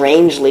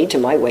strangely, to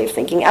my way of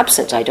thinking,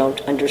 absent. I don't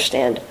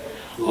understand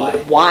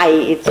why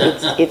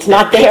it's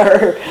not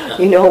there.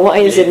 Why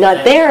is it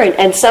not there?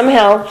 And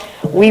somehow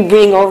we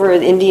bring over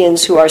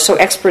Indians who are so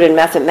expert in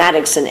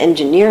mathematics and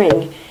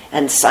engineering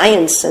and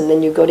science, and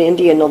then you go to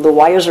India and the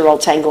wires are all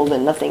tangled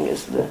and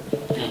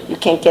you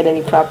can't get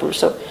any proper.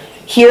 So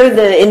here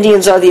the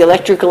Indians are the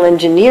electrical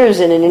engineers,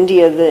 and in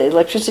India the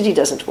electricity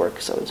doesn't work.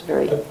 So it's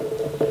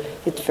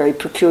very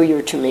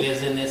peculiar to me.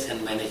 Laziness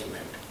and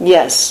management.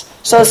 Yes.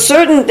 So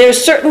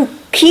there's certain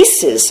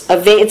pieces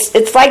of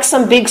it's like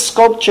some big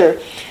sculpture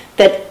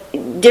that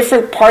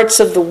different parts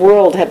of the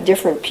world have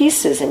different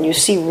pieces, and you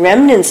see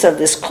remnants of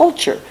this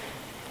culture.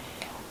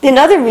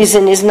 Another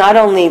reason is not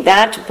only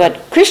that,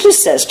 but Krishna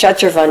says,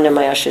 Chaturvarna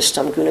maya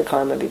shishtam guna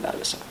karma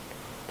vibhavasa.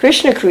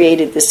 Krishna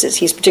created this,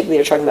 he's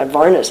particularly talking about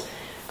varnas.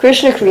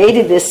 Krishna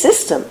created this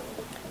system,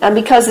 and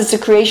because it's a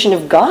creation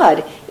of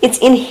God, it's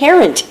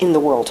inherent in the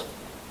world.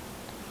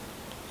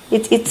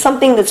 It's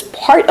something that's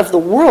part of the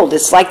world.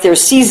 It's like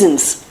there's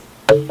seasons.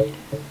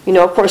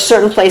 Of course,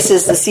 certain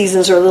places the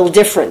seasons are a little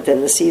different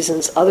than the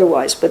seasons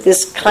otherwise, but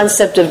this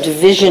concept of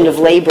division of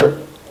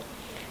labor,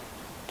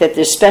 that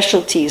there's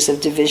specialties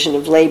of division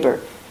of labor,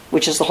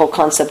 which is the whole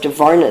concept of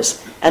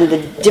varnas. And the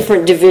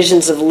different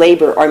divisions of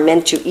labor are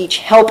meant to each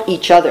help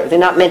each other. They're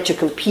not meant to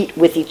compete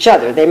with each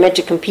other. They're meant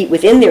to compete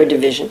within their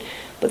division,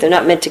 but they're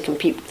not meant to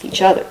compete with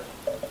each other.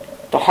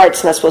 The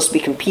heart's not supposed to be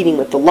competing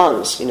with the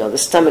lungs. The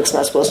stomach's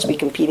not supposed to be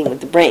competing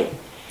with the brain.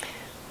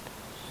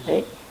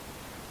 Right?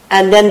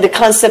 And then the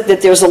concept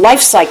that there's a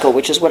life cycle,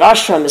 which is what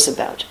ashram is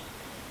about.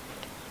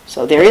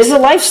 So there is a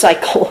life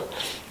cycle.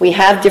 We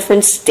have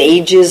different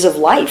stages of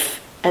life.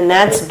 And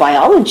that's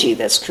biology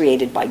that's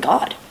created by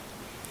God.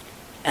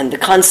 And the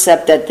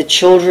concept that the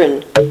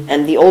children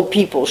and the old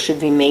people should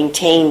be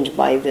maintained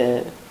by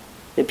the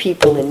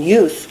people in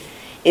youth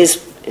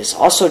is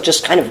also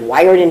just kind of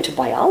wired into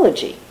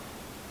biology.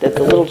 That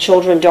the little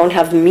children don't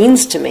have the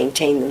means to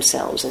maintain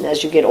themselves. And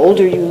as you get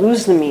older, you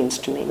lose the means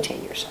to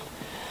maintain yourself.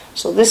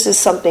 So this is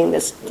something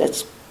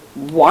that's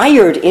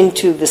wired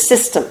into the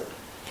system.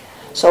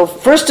 So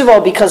first of all,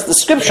 because the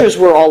scriptures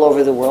were all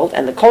over the world,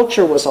 and the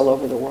culture was all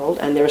over the world,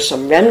 and there's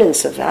some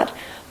remnants of that,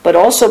 but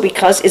also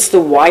because it's the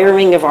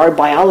wiring of our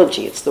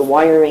biology, it's the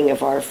wiring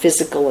of our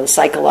physical and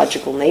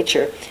psychological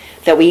nature,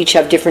 that we each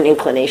have different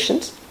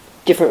inclinations,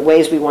 different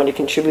ways we want to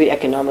contribute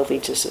economically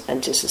to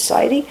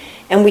society,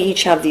 and we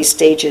each have these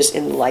stages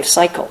in the life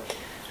cycle.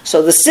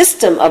 So the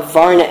system of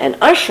Varna and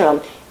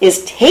Ashram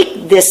is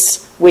take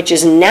this, which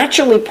is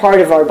naturally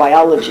part of our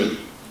biology,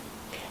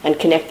 and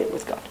connect it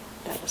with God.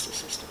 That is the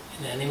system.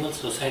 In animal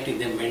society,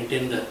 they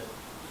maintain the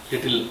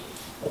little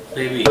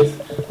babies,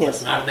 yes,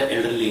 but not the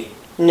elderly.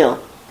 No.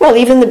 Well,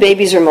 even the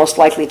babies are most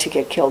likely to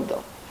get killed,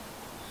 though.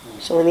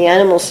 So in the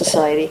animal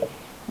society,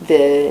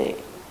 the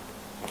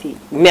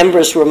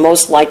members who are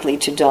most likely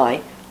to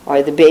die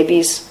are the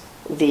babies,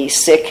 the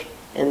sick,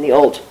 and the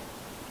old.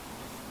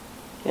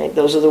 Right?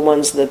 Those are the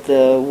ones that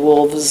the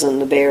wolves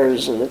and the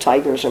bears and the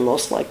tigers are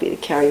most likely to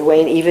carry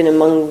away. And even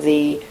among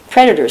the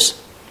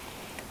predators,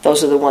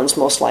 those are the ones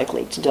most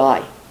likely to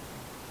die.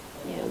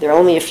 There are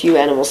only a few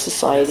animal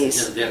societies.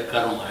 It's just their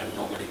karma and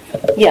nobody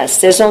can.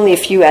 Yes, there's only a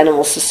few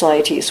animal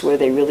societies where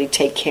they really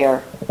take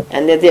care.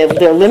 And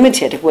they're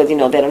limited with, they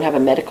don't have a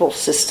medical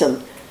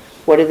system.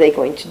 What are they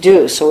going to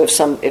do? So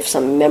if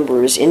some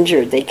member is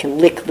injured, they can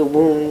lick the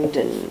wound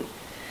and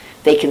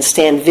they can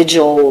stand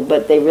vigil,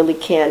 but they really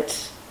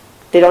can't.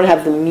 They don't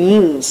have the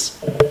means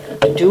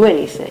to do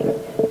anything.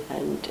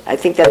 And I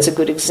think that's a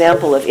good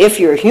example of if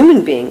you're a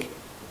human being,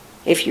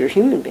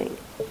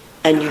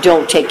 and you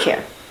don't take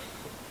care,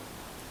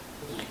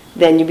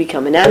 then you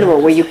become an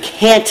animal where you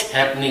can't.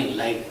 Happening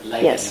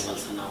like Yes.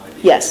 animals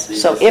nowadays.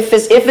 Yes. So if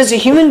as a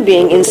human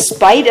being, in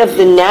spite of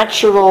the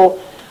natural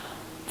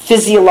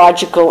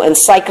physiological and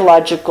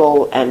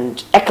psychological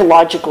and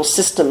ecological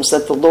systems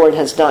that the Lord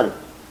has done,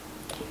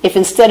 if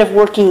instead of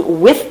working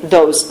with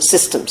those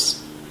systems,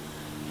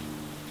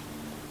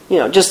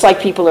 just like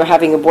people are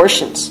having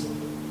abortions,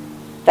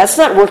 that's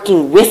not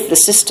working with the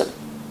system.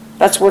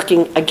 That's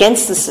working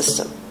against the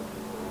system.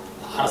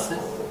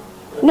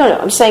 No,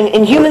 I'm saying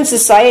in human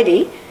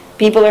society,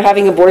 people are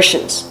having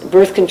abortions,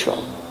 birth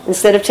control.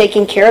 Instead of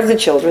taking care of the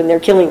children, they're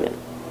killing them.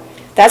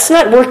 That's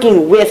not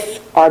working with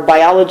our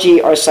biology,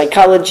 our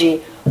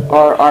psychology,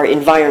 or our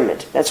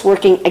environment. That's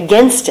working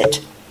against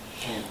it.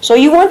 So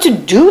you want to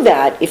do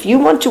that. If you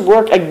want to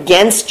work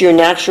against your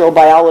natural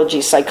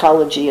biology,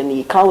 psychology, and the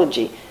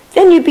ecology,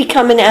 then you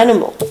become an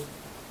animal.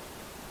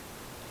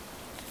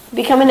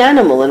 Become an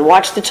animal and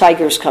watch the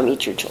tigers come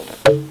eat your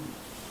children.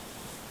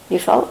 You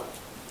follow?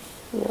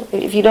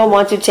 If you don't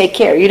want to take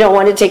care, you don't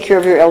want to take care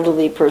of your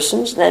elderly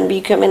persons, then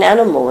become an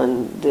animal,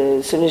 and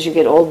as soon as you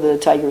get old, the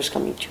tigers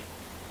come eat you.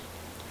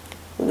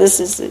 This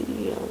is,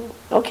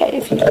 okay,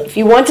 if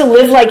you want to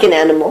live like an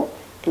animal,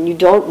 and you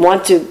don't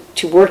want to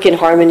work in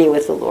harmony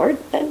with the Lord,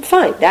 then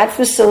fine. That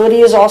facility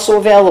is also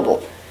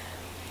available.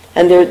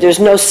 And there's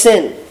no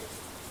sin.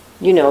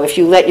 If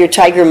you let your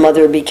tiger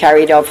mother be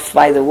carried off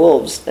by the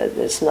wolves,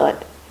 there's no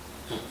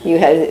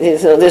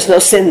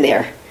sin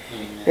there.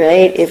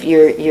 Right? If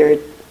your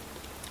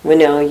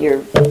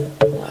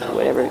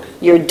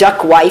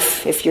duck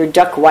wife, if your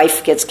duck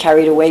wife gets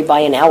carried away by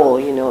an owl,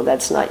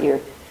 that's not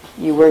you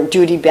weren't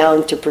duty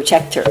bound to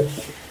protect her.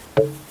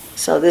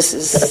 So this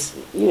is,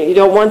 you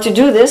don't want to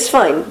do this,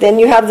 fine. Then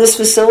you have this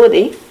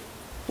facility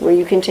where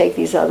you can take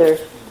these other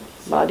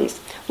bodies.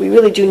 We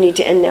really do need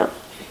to end now.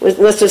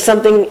 Was there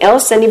something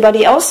else?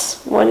 Anybody else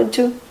wanted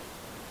to?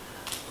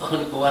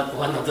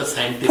 One of the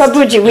scientists.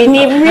 Prabhuji, we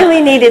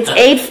really need, it's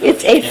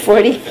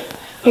 8:40.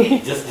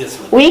 Just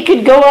one. We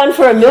could go on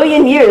for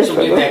 1,000,000 years. So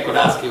maybe I could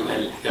ask you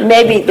when.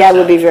 Maybe that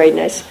would be very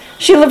nice.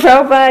 Srila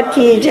Prabhupada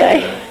ki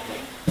jai.